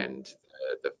 and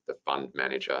the fund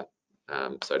manager,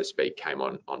 so to speak, came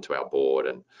onto our board,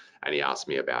 and he asked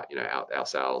me about our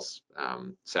sales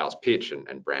pitch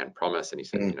and brand promise, and he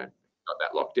said, got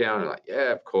that locked down? And like,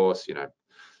 yeah, of course,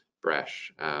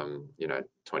 brash,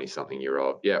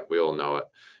 20-something-year-old, yeah, we all know it.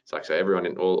 It's like, so everyone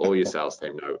in all your sales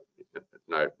team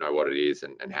know what it is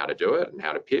and how to do it and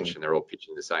how to pitch, and they're all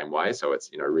pitching the same way. So it's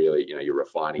really, you're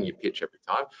refining your pitch every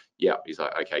time. Yeah, he's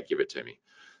like, okay, give it to me.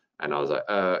 And I was like,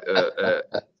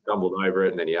 stumbled over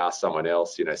it, and then he asked someone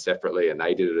else, separately, and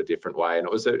they did it a different way. And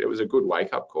it was a good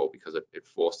wake up call, because it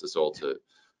forced us all to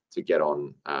get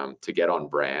on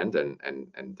brand and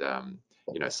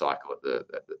cycle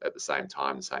at the same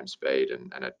time, the same speed,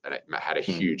 and it had a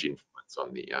huge influence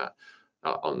on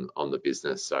the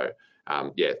business. So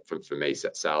for me,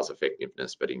 sales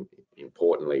effectiveness, but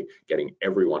importantly, getting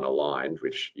everyone aligned,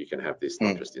 which you can have this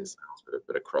not just in sales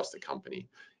but across the company,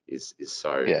 is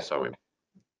so important.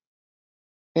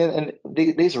 And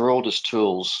these are all just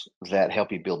tools that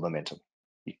help you build momentum.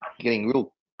 You're getting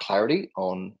real clarity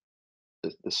on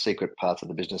the secret parts of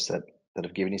the business that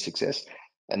have given you success,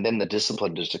 and then the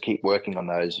discipline is to keep working on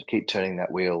those, keep turning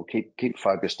that wheel, keep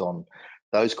focused on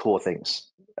those core things.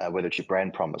 Whether it's your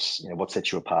brand promise, what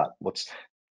sets you apart, what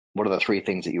are the 3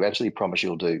 things that you actually promise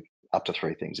you'll do, up to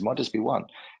 3 things. It might just be 1,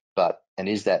 and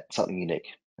is that something unique?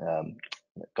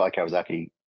 Guy Kawasaki,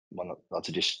 one that I'd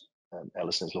suggest our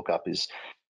listeners look up, is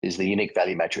the unique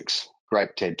value matrix.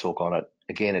 Great TED talk on it.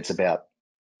 Again, it's about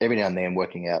every now and then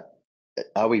working out,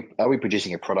 are we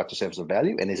producing a product or service of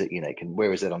value, and is it unique, and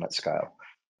where is it on that scale?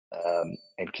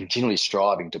 And continually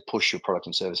striving to push your product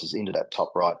and services into that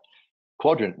top right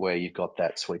quadrant where you've got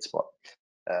that sweet spot.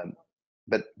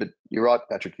 But you're right,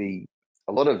 Patrick.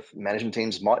 A lot of management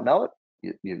teams might know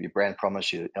it, your brand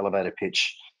promise, your elevator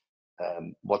pitch,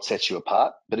 what sets you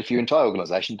apart. But if your entire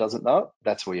organization doesn't know it,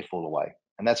 that's where you fall away.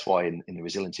 And that's why in the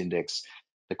Resilience Index,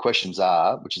 the questions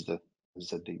are, which is the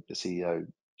CEO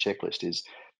checklist, is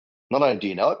not only do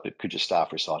you know it, but could your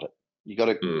staff recite it? You got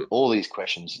to all these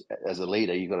questions as a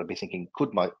leader. You got to be thinking,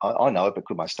 I know it, but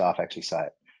could my staff actually say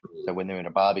it? So when they're in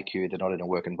a barbecue, they're not in a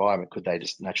work environment, could they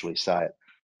just naturally say it?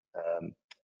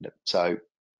 So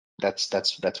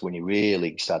that's when you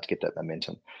really start to get that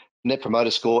momentum. Net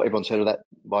Promoter Score, everyone's heard of that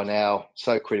by now.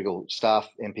 So critical. Staff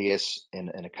NPS and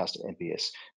a customer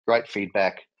NPS. Great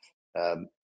feedback.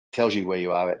 Tells you where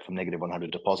you are at from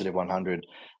 -100 to +100,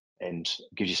 and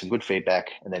gives you some good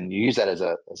feedback. And then you use that as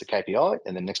a KPI.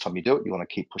 And then next time you do it, you want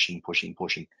to keep pushing,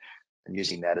 and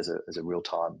using that as a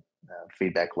real-time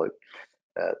feedback loop.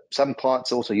 Some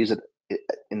clients also use it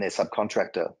in their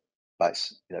subcontractor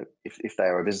base. If they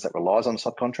are a business that relies on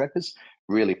subcontractors,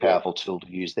 really powerful tool to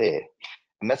use there.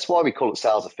 And that's why we call it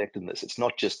sales effectiveness. It's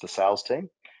not just the sales team.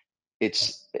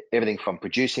 It's everything from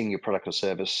producing your product or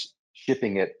service,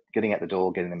 shipping it, getting out the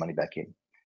door, getting the money back in.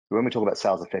 When we talk about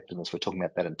sales effectiveness, we're talking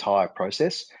about that entire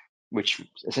process, which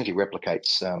essentially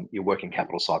replicates your working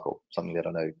capital cycle, something that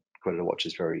I know Creditor Watch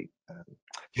is very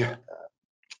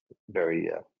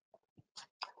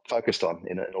focused on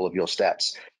in all of your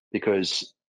stats,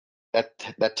 because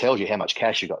that tells you how much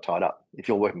cash you got tied up. If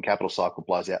your working capital cycle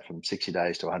blows out from 60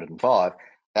 days to 105,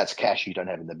 that's cash you don't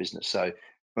have in the business. So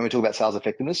when we talk about sales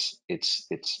effectiveness, it's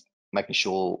making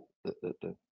sure that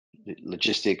the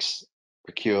logistics,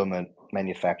 procurement,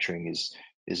 manufacturing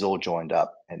is all joined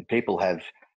up, and people have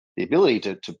the ability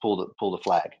to pull the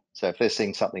flag. So if they're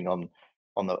seeing something on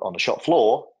the shop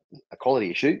floor, a quality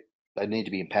issue, they need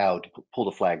to be empowered to pull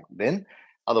the flag then.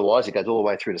 Otherwise, it goes all the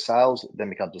way through to sales, then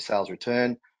becomes a sales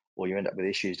return, or you end up with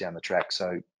issues down the track.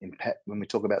 So when we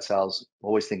talk about sales,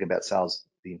 always think about sales,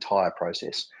 the entire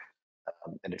process.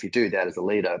 And if you do that as a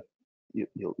leader,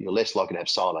 you're less likely to have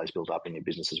silos built up in your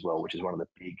business as well, which is one of the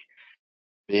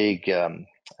big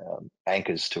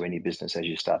anchors to any business. As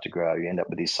you start to grow, you end up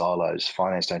with these silos.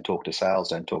 Finance don't talk to sales,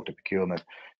 don't talk to procurement.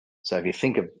 So if you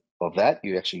think of that,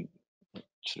 you actually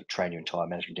sort of train your entire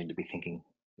management team to be thinking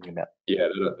about. Yeah,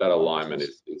 that alignment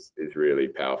is really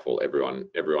powerful. Everyone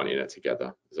in it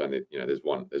together. There's only there's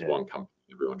one company.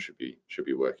 Everyone should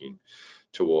be working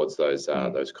towards those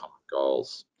common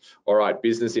goals. All right,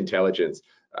 business intelligence.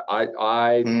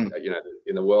 I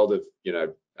in the world of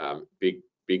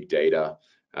big data,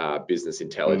 business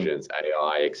intelligence,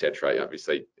 AI, etc.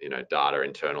 Obviously, data,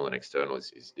 internal and external,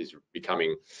 is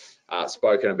becoming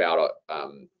spoken about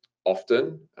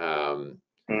often,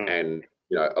 and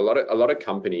a lot of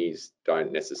companies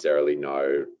don't necessarily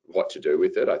know what to do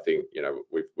with it. I think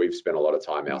we've spent a lot of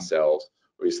time ourselves.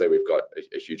 Obviously, we've got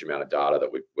a huge amount of data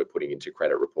that we're putting into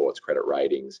credit reports, credit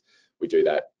ratings. We do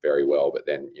that very well, but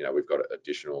then we've got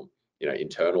additional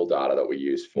internal data that we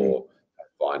use for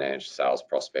finance, sales,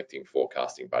 prospecting,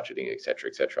 forecasting, budgeting, etc.,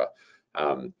 etc.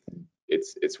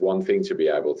 It's one thing to be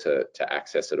able to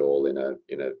access it all in a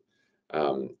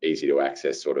easy to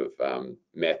access sort of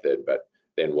method, but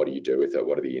then what do you do with it?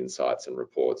 What are the insights and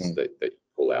reports that you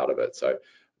pull out of it? So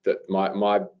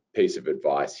my piece of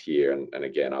advice here, and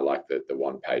again, I like the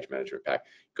one-page management pack,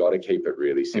 got to keep it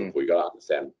really simple. You got to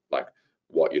understand like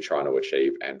what you're trying to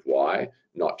achieve and why,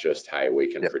 not just, hey, we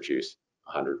can produce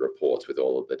 100 reports with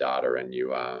all of the data, and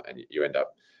you end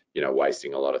up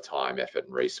wasting a lot of time, effort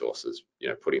and resources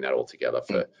putting that all together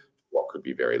for what could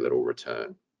be very little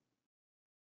return.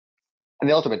 And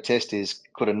the ultimate test is,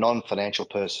 could a non-financial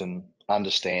person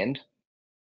understand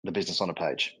the business on a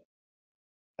page?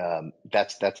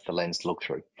 That's the lens to look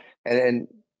through. And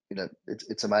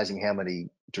it's amazing how many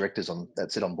directors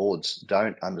that sit on boards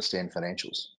don't understand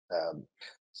financials.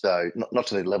 So not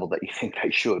to the level that you think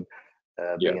they should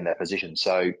be in that position.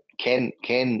 So can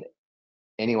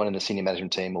anyone in the senior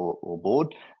management team or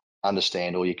board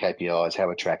understand all your KPIs, how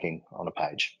we're tracking on a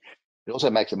page? It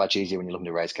also makes it much easier when you're looking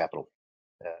to raise capital.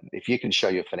 If you can show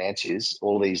your financiers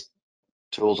all these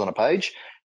tools on a page,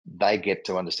 they get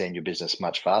to understand your business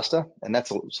much faster. And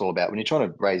that's what it's all about. When you're trying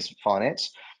to raise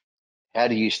finance, how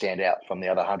do you stand out from the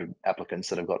other 100 applicants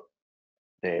that have got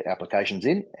their applications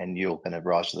in, and you're going to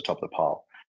rise to the top of the pile?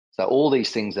 So all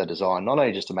these things are designed not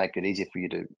only just to make it easier for you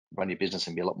to run your business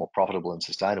and be a lot more profitable and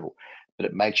sustainable, but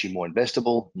it makes you more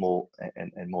investable, more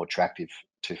attractive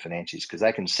to financiers, because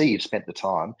they can see you've spent the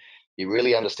time, you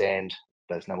really understand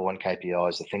those number one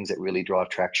KPIs, the things that really drive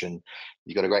traction.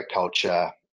 You've got a great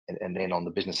culture, and then on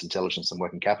the business intelligence and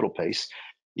working capital piece,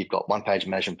 you've got one-page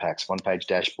management packs, one-page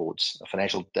dashboards, a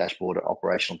financial dashboard, an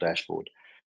operational dashboard,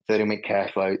 30-minute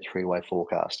cash flow, 3-way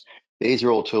forecast. These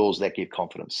are all tools that give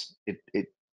confidence.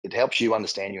 It helps you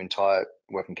understand your entire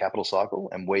working capital cycle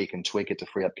and where you can tweak it to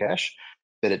free up cash,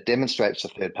 but it demonstrates to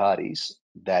third parties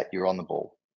that you're on the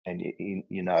ball. And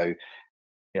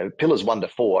pillars 1 to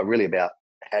 4 are really about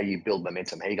how you build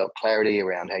momentum, how you got clarity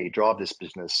around how you drive this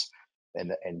business,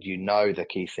 and the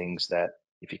key things that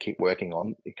if you keep working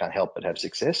on, it can't help but have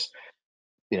success.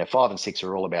 5 and 6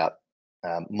 are all about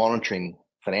monitoring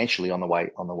financially on the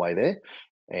way there,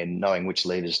 and knowing which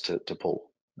levers to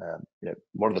pull.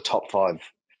 What are the top 5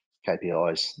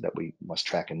 KPIs that we must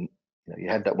track, and you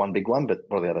have that one big one, but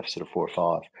what are the other sort of 4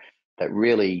 or 5 that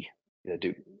really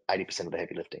do 80% of the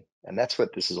heavy lifting? And that's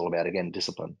what this is all about. Again,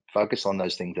 discipline. Focus on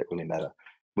those things that really matter.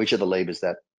 Which are the levers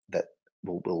that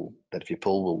will if you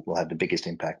pull will have the biggest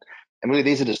impact? And really,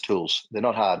 these are just tools. They're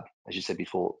not hard, as you said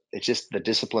before. It's just the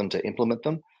discipline to implement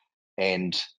them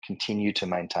and continue to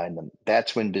maintain them.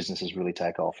 That's when businesses really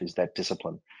take off, is that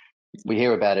discipline. We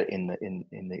hear about it in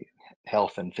the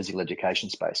health and physical education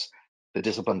space, the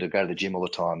discipline to go to the gym all the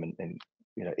time and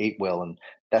eat well, and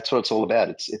that's what it's all about.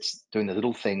 It's doing the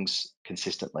little things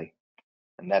consistently,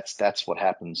 and that's what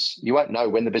happens. You won't know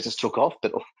when the business took off,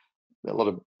 but a lot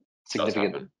of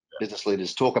significant business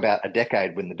leaders talk about a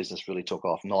decade when the business really took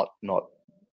off, not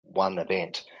one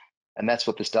event. And that's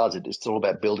what this does. It's all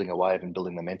about building a wave and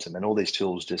building momentum, and all these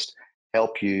tools just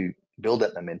help you build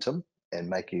that momentum and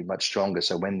make you much stronger.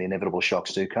 So when the inevitable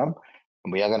shocks do come,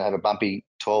 and we are going to have a bumpy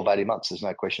 12, 18 months, there's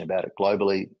no question about it,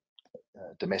 globally,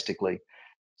 domestically.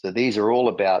 So these are all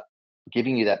about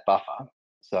giving you that buffer.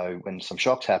 So when some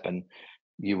shocks happen,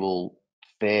 you will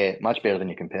fare much better than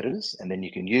your competitors, and then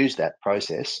you can use that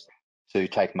process to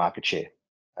take market share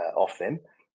off them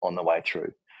on the way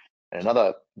through. And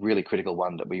another really critical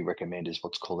one that we recommend is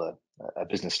what's called a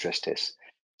business stress test.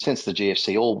 Since the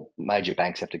GFC, all major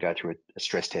banks have to go through a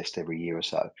stress test every year or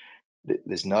so.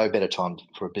 There's no better time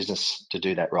for a business to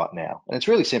do that right now. And it's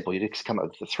really simple. You just come up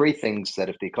with the 3 things that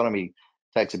if the economy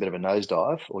takes a bit of a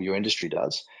nosedive, or your industry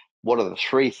does, what are the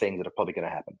 3 things that are probably going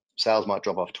to happen? Sales might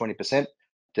drop off 20%,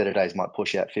 debtor days might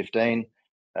push out 15%,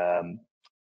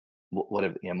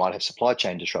 whatever, might have supply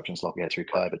chain disruptions like we had through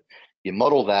COVID. You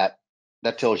model that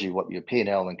tells you what your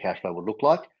P&L and cash flow would look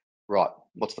like. Right,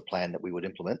 what's the plan that we would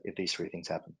implement if these 3 things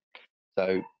happen?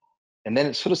 So, and then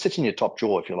it sort of sits in your top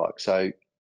drawer, if you like. So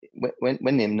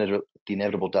when the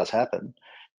inevitable does happen,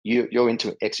 you're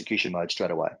into execution mode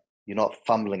straight away. You're not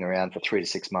fumbling around for 3 to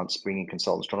 6 months, bringing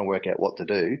consultants, trying to work out what to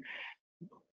do.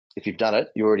 If you've done it,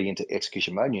 you're already into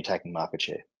execution mode and you're taking market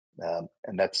share.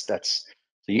 And that's so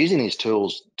using these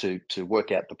tools to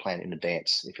work out the plan in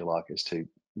advance, if you like, as to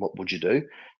what would you do.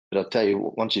 But I'll tell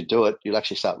you, once you do it, you'll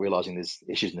actually start realizing there's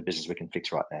issues in the business we can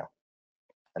fix right now.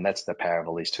 And that's the power of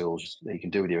all these tools that you can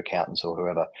do with your accountants or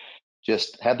whoever.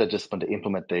 Just have the discipline to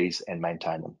implement these and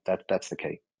maintain them. That's the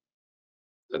key.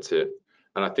 That's it.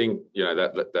 And I think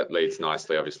that leads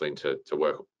nicely, obviously, into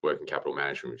working capital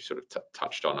management. We sort of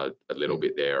touched on a little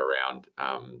bit there around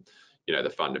the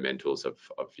fundamentals of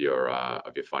your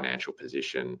financial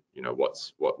position.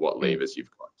 What levers you've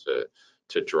got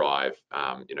to drive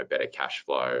better cash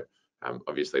flow.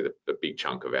 Obviously, the big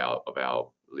chunk of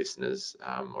our listeners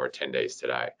or attendees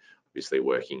today, obviously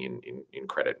working in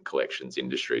credit and collections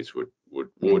industries,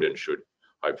 would and should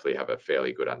hopefully have a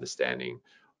fairly good understanding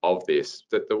of this.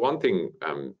 The one thing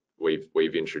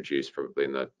we've introduced probably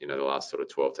in the last sort of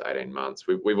 12 to 18 months,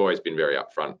 we've always been very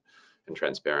upfront and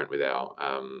transparent with our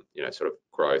sort of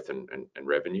growth and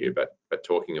revenue, but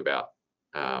talking about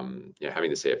having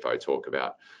the CFO talk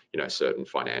about certain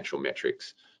financial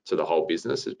metrics to the whole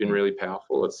business has been really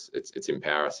powerful. It's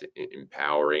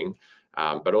empowering,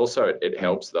 but also it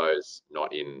helps those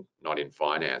not in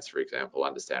finance, for example,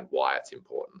 understand why it's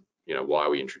important. Why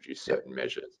we introduce certain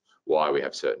measures, why we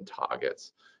have certain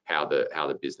targets, how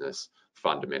the business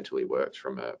fundamentally works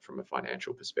from a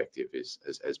financial perspective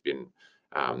has been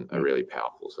a really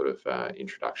powerful sort of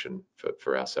introduction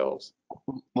for ourselves.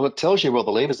 Well, it tells you where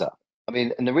the levers are. I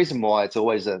mean, and the reason why it's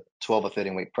always a 12 or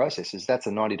 13 week process is that's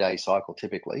a 90-day cycle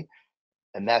typically,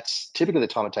 and that's typically the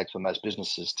time it takes for most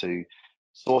businesses to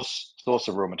source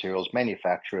the raw materials,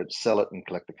 manufacture it, sell it, and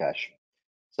collect the cash.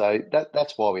 So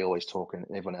that's why we always talk, and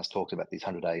everyone else talks about these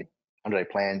 100-day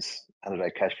plans,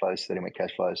 100-day cash flows, 30-week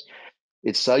cash flows.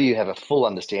 It's so you have a full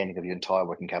understanding of your entire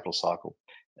working capital cycle,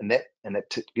 and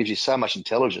that gives you so much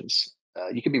intelligence.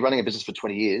 You could be running a business for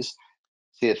 20 years,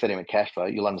 see a 30-week cash flow,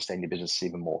 you'll understand your business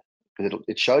even more, because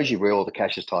it shows you where all the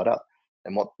cash is tied up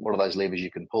and what are those levers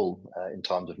you can pull in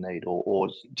times of need, or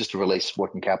just to release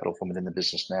working capital from within the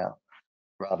business now,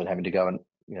 rather than having to go and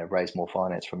raise more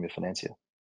finance from your financier.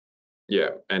 Yeah,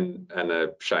 and a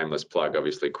shameless plug.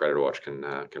 Obviously, Credit Watch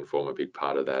can form a big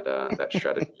part of that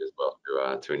strategy as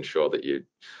well to ensure that you're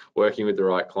working with the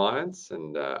right clients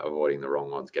and avoiding the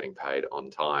wrong ones getting paid on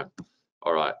time.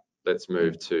 All right, let's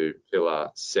move to pillar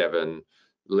 7,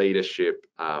 leadership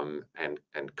and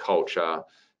culture.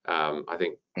 I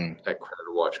think at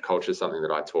Credit Watch, culture is something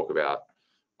that I talk about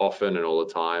often and all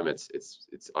the time. It's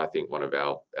I think one of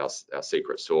our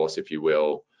secret sauce, if you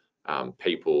will.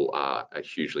 People are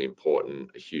hugely important,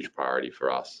 a huge priority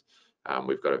for us.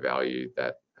 We've got a value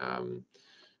that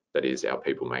that is, our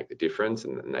people make the difference,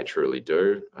 and they truly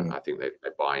do. I think they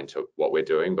buy into what we're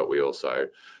doing, but we also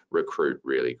recruit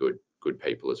really good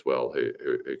people as well who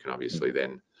can obviously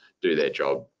then do their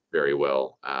job very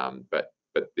well. But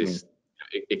this,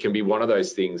 it can be one of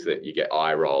those things that you get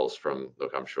eye rolls from.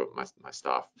 Look, I'm sure my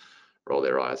staff roll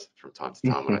their eyes from time to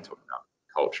time when I talk about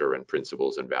culture and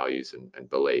principles and values and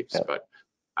beliefs. But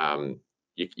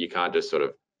you can't just sort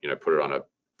of, you know, put it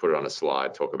on a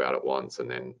slide, talk about it once, and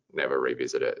then never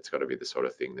revisit it. It's got to be the sort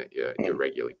of thing that you're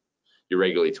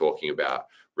regularly talking about,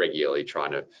 regularly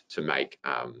trying to make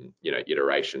you know,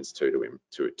 iterations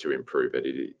to improve it.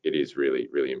 It is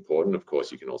really important. Of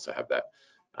course, you can also have that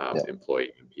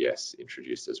employee NPS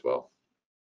introduced as well.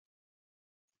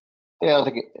 Yeah, I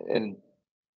think, and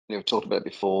we've talked about it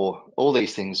before, all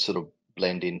these things sort of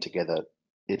blend in together.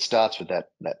 It starts with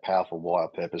that powerful why or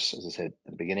purpose, as I said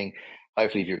at the beginning.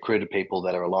 Hopefully, if you've recruited people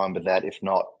that are aligned with that, if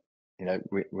not, you know,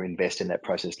 reinvest in that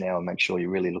process now and make sure you're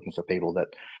really looking for people that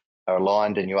are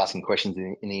aligned, and you're asking questions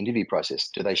in the interview process.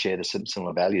 Do they share the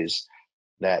similar values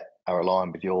that are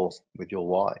aligned with your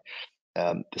why?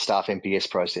 The staff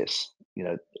NPS process, you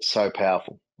know, so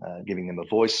powerful, giving them a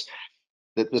voice.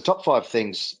 The top 5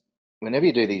 things, whenever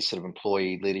you do these sort of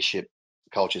employee leadership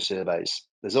culture surveys,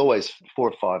 there's always 4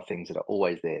 or 5 things that are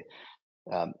always there.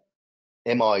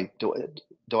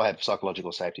 Do I have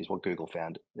psychological safety, is what Google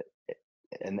found.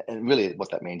 And really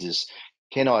what that means is,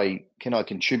 can I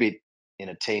contribute in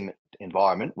a team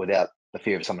environment without the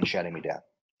fear of someone shouting me down?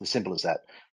 As simple as that.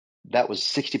 That was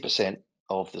 60%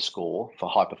 of the score for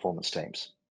high performance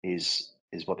teams, is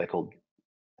what they call,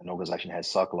 an organization has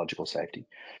psychological safety.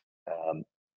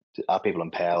 Are people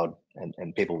empowered,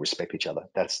 and people respect each other?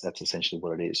 That's essentially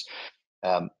what it is.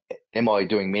 Am I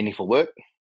doing meaningful work?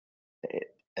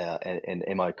 And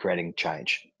am I creating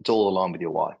change? It's all aligned with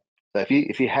your why. So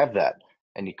if you have that,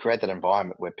 and you create that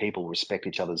environment where people respect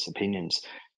each other's opinions,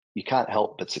 you can't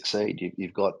help but succeed.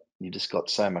 You've just got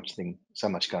so much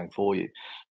going for you.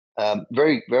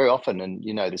 Very often, and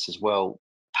you know this as well,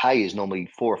 pay is normally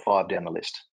 4 or 5 down the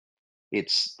list.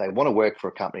 They want to work for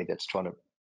a company that's trying to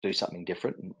do something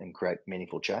different and create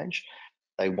meaningful change.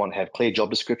 They want to have clear job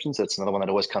descriptions. That's another one that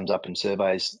always comes up in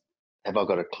surveys. Have I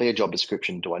got a clear job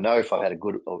description? Do I know if I've had a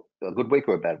good week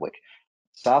or a bad week?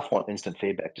 Staff want instant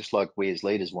feedback, just like we as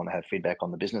leaders want to have feedback on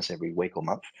the business every week or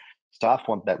month. Staff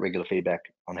want that regular feedback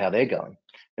on how they're going.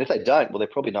 And if they don't, well, they're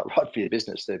probably not right for your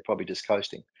business. They're probably just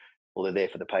coasting, or they're there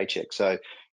for the paycheck. So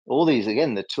all these,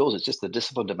 again, the tools, it's just the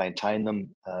discipline to maintain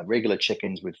them, regular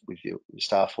check-ins with your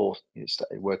staff force, your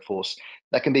workforce.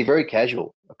 That can be very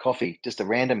casual, a coffee, just a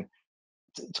random,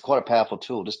 it's quite a powerful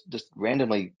tool. Just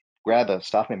randomly grab a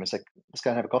staff member and say, let's go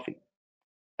and have a coffee.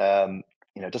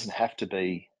 You know, it doesn't have to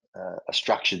be a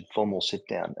structured formal sit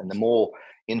down, and the more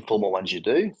informal ones you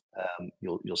do,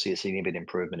 you'll see a significant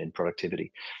improvement in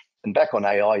productivity. And back on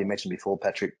AI, you mentioned before,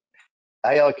 Patrick,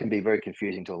 AI can be very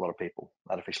confusing to a lot of people,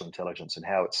 artificial intelligence and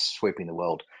how it's sweeping the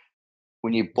world.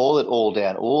 When you boil it all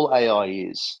down, all AI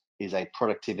is a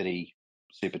productivity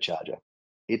supercharger.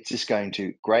 It's just going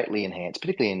to greatly enhance,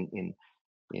 particularly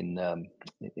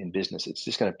in business, it's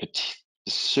just going to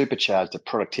supercharge the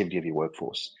productivity of your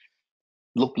workforce.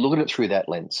 Look at it through that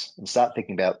lens and start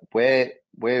thinking about where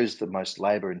is the most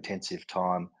labor intensive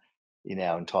time in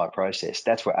our entire process.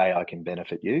 That's where AI can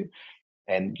benefit you,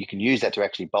 and you can use that to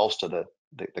actually bolster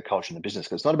the culture in the business,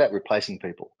 because it's not about replacing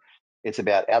people. It's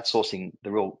about outsourcing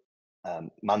the real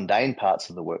mundane parts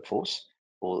of the workforce,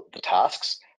 or the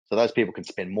tasks, so those people can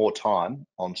spend more time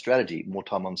on strategy, more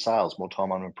time on sales, more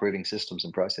time on improving systems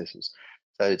and processes.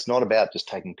 So it's not about just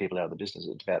taking people out of the business.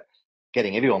 It's about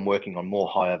getting everyone working on more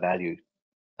higher value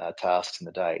tasks in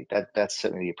the day. That's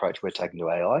certainly the approach we're taking to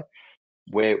AI.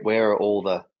 Where are all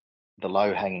the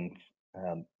low hanging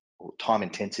time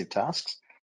intensive tasks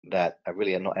that are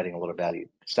really not adding a lot of value?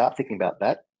 Start thinking about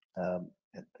that,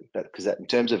 because that, in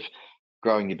terms of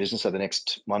growing your business over the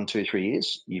next 1, 2, 3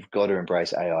 years, you've got to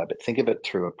embrace AI, but think of it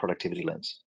through a productivity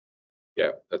lens.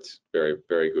 Yeah, that's very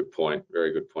good point.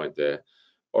 Very good point there.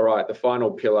 All right, the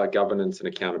final pillar, governance and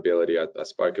accountability. I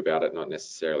spoke about it not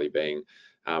necessarily being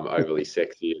overly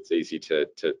sexy. It's easy to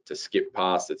skip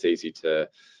past. It's easy to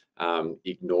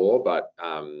ignore, but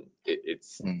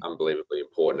it's unbelievably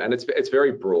important, and it's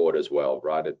very broad as well,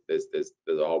 right? There's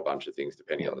a whole bunch of things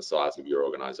depending on the size of your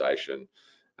organization.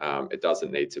 It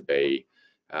doesn't need to be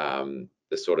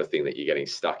the sort of thing that you're getting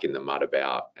stuck in the mud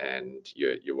about, and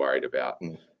you're worried about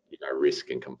risk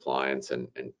and compliance and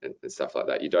stuff like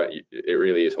that. It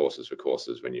really is horses for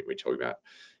courses when we talk about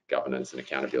governance and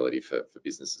accountability for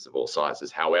businesses of all sizes.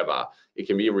 However, it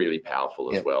can be really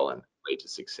powerful as well and lead to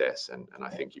success. And I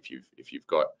think if you've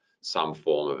got some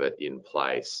form of it in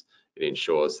place, it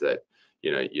ensures that,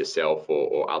 you know, yourself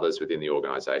or others within the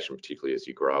organization, particularly as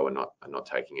you grow, are not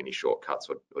taking any shortcuts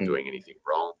or doing anything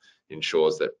wrong. It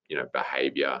ensures that, you know,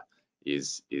 behavior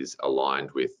is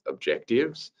aligned with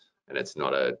objectives, and it's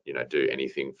not a, you know, do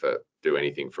anything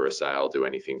for a sale, do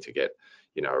anything to get,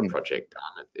 you know, a project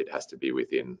done. It has to be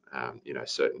within, you know,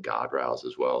 certain guardrails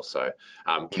as well. So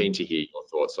I'm keen to hear your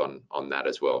thoughts on that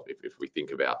as well. If we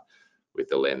think about with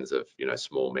the lens of, you know,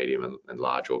 small, medium, and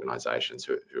large organisations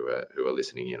who are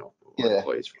listening in, or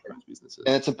employees from those businesses.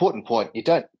 And it's an important point. It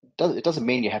doesn't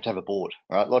mean you have to have a board,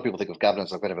 right? A lot of people think of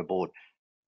governance, I've got to have a board.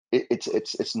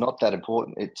 It's not that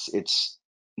important. It's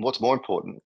what's more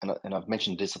important, and I've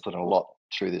mentioned discipline a lot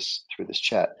through this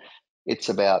chat. It's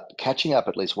about catching up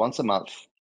at least once a month,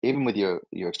 even with your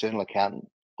external accountant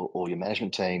or your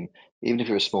management team, even if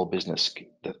you're a small business,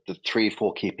 the 3 or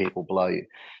 4 key people below you,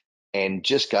 and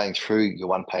just going through your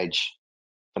one-page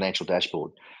financial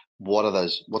dashboard.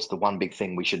 What's the one big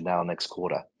thing we should know next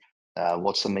quarter?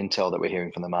 What's some intel that we're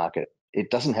hearing from the market? It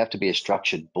doesn't have to be a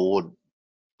structured board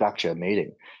structure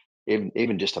meeting.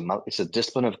 Even just a month, it's a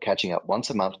discipline of catching up once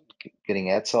a month,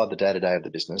 getting outside the day-to-day of the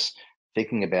business,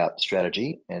 thinking about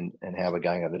strategy and how we're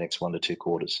going over the next 1 to 2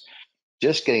 quarters.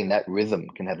 Just getting that rhythm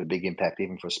can have a big impact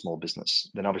even for a small business.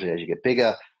 Then obviously as you get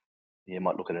bigger, you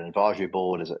might look at an advisory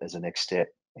board as a next step.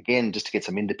 Again, just to get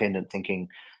some independent thinking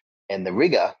and the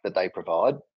rigor that they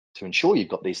provide to ensure you've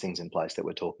got these things in place that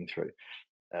we're talking through.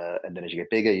 And then as you get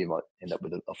bigger, you might end up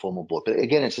with a formal board. But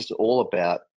again, it's just all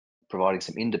about providing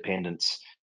some independence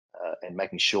and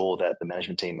making sure that the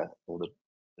management team or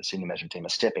the senior management team are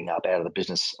stepping up out of the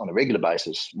business on a regular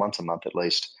basis, once a month at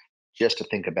least, just to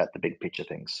think about the big picture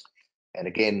things. And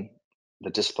again, the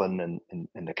discipline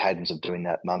and the cadence of doing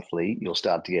that monthly, you'll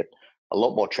start to get a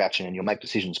lot more traction and you'll make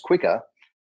decisions quicker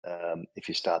if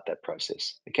you start that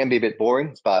process. It can be a bit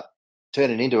boring, but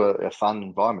turn it into a fun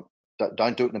environment.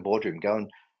 Don't do it in the boardroom.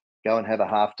 Go and have a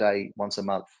half day once a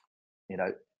month, you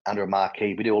know, under a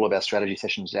marquee. We do all of our strategy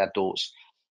sessions outdoors,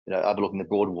 you know, overlooking the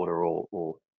Broadwater,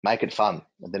 or make it fun.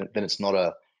 And then it's not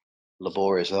a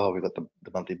laborious, oh, we've got the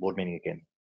monthly board meeting again.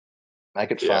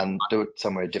 Make it fun, do it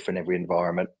somewhere different, every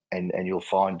environment, and you'll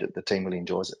find that the team really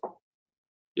enjoys it.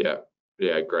 Yeah,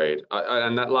 agreed.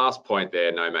 And that last point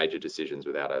there, no major decisions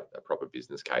without a proper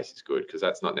business case, is good, because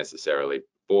that's not necessarily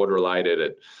board related.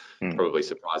 It probably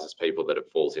surprises people that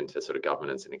it falls into sort of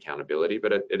governance and accountability,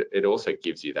 but it also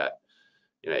gives you that,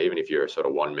 you know, even if you're a sort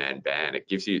of one-man band, it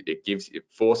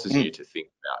forces you to think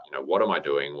about, you know, what am I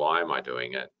doing? Why am I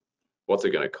doing it? What's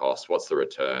it going to cost? What's the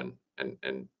return?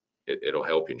 And it'll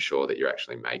help ensure that you're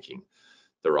actually making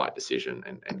the right decision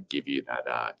and give you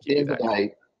that. Yeah,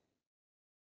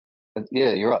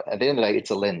 you're right. At the end of the day,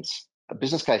 it's a lens. A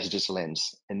business case is just a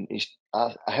lens. And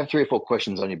I have 3 or 4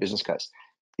 questions on your business case.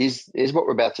 Is what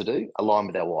we're about to do aligned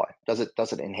with our why? Does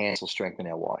it enhance or strengthen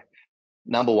our why?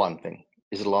 Number one thing,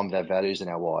 is it aligned with our values and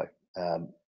our why?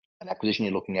 An acquisition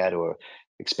you're looking at, or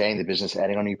expanding the business,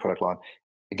 adding on a new product line.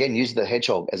 Again, use the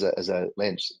hedgehog as a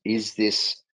lens. Is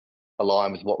this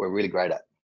aligned with what we're really great at?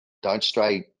 Don't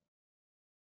stray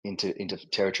into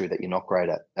territory that you're not great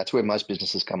at. That's where most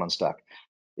businesses come unstuck.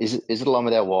 Is it aligned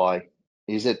with our why?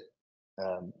 Is it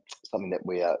something that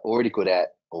we are already good at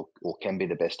or can be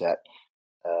the best at?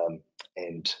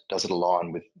 And does it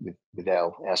align with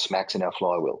our smacks and our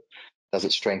flywheel? Does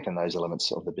it strengthen those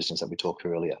elements of the business that we talked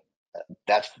through earlier?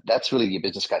 That's really your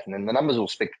business case, and then the numbers will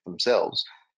speak for themselves.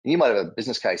 You might have a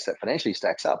business case that financially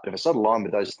stacks up, but if it's not aligned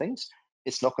with those things,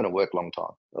 it's not going to work long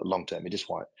term. It just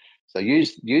won't. So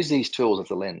use these tools as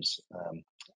the lens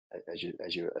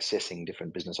as you're assessing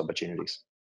different business opportunities.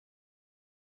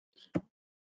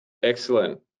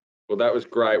 Excellent. Well, that was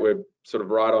great. We're sort of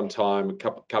right on time. A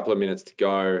couple of minutes to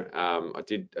go. I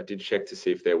did check to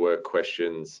see if there were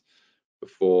questions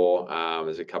before.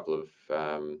 There's a couple of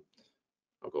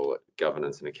I'll call it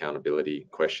governance and accountability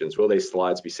questions. Will these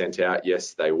slides be sent out?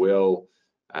 Yes, they will.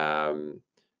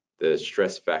 The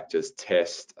stress factors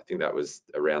test, I think that was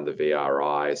around the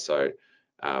VRI. So,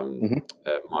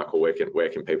 Michael, where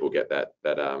can people get that?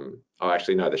 Oh,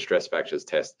 actually, no, the stress factors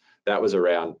test, that was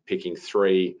around picking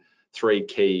three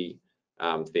key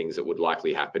things that would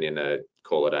likely happen in a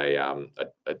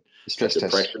stress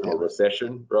depression test, or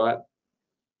recession, right?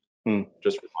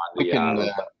 Just remind me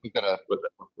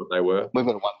what they were. We've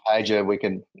got a one-pager we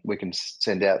can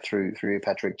send out through you,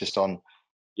 Patrick, just on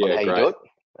how great. you do it.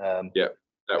 Yeah,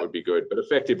 that would be good. But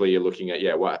effectively, you're looking at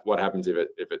what happens if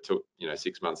it took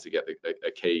 6 months to get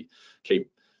a key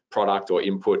product or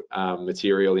input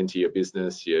material into your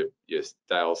business. Your days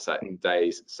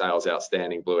sales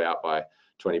outstanding blew out by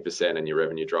 20% and your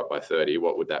revenue dropped by 30%.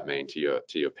 What would that mean to your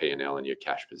P&L and your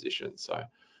cash position? So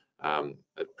And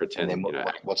pretend, then you know,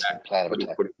 what's the plan of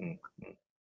attack?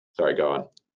 Sorry, go on.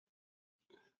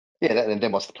 Yeah, and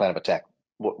then what's the plan of attack?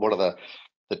 What are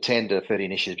the 10 to 30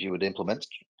 initiatives you would implement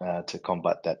to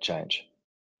combat that change?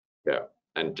 Yeah,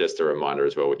 and just a reminder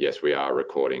as well, yes, we are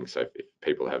recording, so if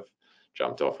people have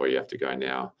jumped off or you have to go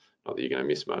now, not that you're going to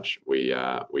miss much, we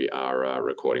are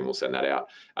recording. We'll send that out.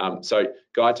 So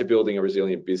Guide to Building a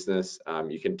Resilient Business,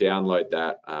 you can download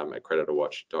that at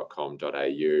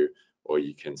creditorwatch.com.au, or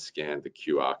you can scan the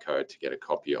QR code to get a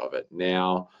copy of it.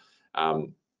 Now,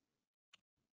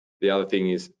 the other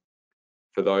thing is,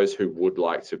 for those who would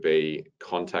like to be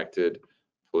contacted,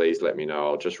 please let me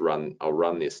know. I'll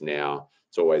run this now.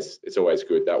 It's always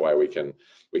good. That way we can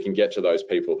get to those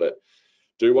people that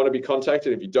do want to be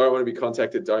contacted. If you don't want to be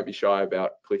contacted, don't be shy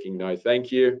about clicking no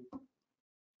thank you.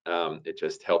 It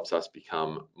just helps us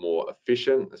become more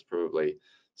efficient. There's probably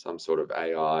some sort of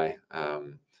AI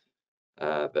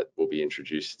that will be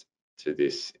introduced to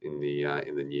this in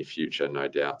the near future, no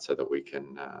doubt, so that we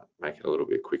can make it a little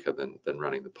bit quicker than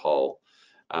running the poll.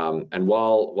 And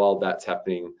while that's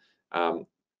happening,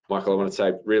 Michael, I want to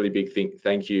say really big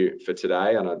thank you for today.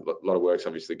 I know a lot of work's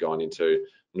obviously gone into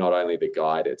not only the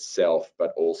guide itself,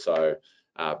 but also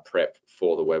prep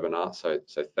for the webinar. So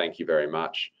thank you very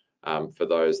much. For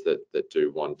those that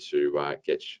do want to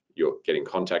get in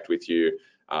contact with you,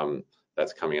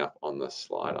 that's coming up on the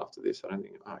slide after this. I don't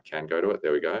think I can go to it.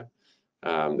 There we go.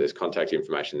 There's contact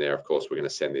information there. Of course, we're going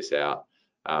to send this out.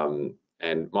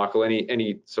 And Michael,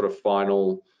 any sort of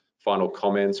final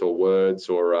comments or words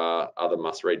or other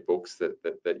must-read books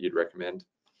that you'd recommend?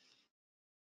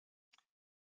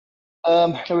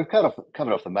 So we've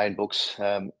covered off the main books,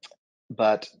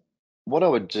 but what I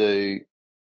would do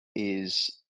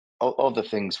is, of the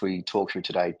things we talked through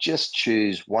today, just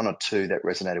choose one or two that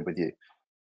resonated with you,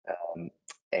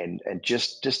 and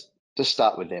just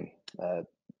start with them.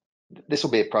 This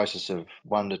will be a process of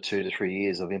 1 to 2 to 3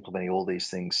 years of implementing all these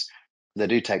things. They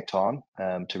do take time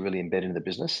to really embed into the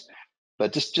business,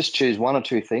 but just choose one or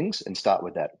two things and start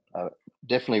with that.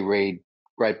 Definitely read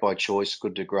Great by Choice,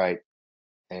 Good to Great,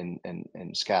 and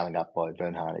Scaling Up by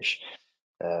Verne Harnish.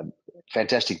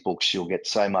 Fantastic books. You'll get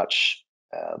so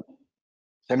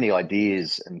many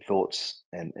ideas and thoughts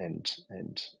and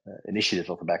initiatives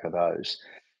off the back of those,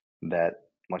 that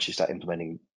once you start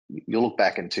implementing, you'll look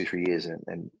back in 2-3 years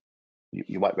and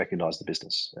you won't recognize the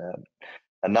business.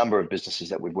 A number of businesses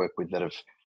that we've worked with that have,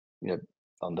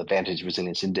 on the Vantage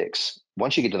Resilience Index,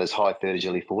 once you get to those high 30s,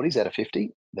 early 40s out of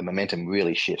 50, the momentum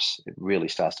really shifts. It really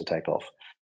starts to take off.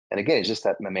 And again, it's just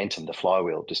that momentum, the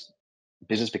flywheel, just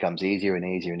business becomes easier and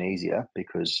easier and easier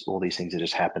because all these things are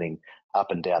just happening up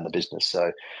and down the business.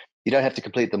 So you don't have to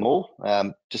complete them all.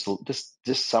 Just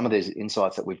some of these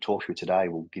insights that we've talked through today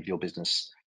will give your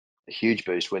business a huge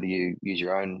boost, whether you use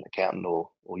your own accountant or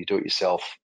you do it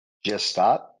yourself. Just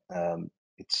start.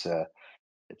 It's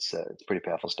pretty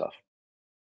powerful stuff.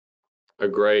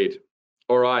 Agreed.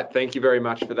 All right, thank you very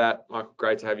much for that, Michael.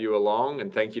 Great to have you along,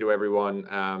 and thank you to everyone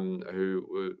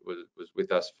who was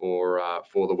with us for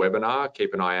the webinar.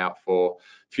 Keep an eye out for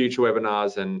future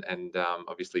webinars and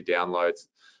obviously downloads,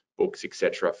 books,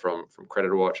 etc. from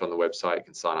Creditor Watch on the website. You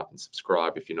can sign up and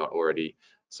subscribe if you're not already a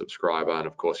subscriber. And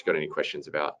of course, if you've got any questions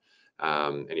about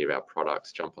any of our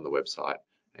products, jump on the website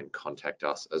and contact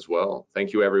us as well.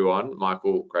 Thank you, everyone.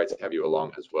 Michael, great to have you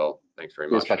along as well. Thanks very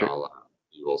much. Yes, Patrick. I'll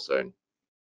see you all soon.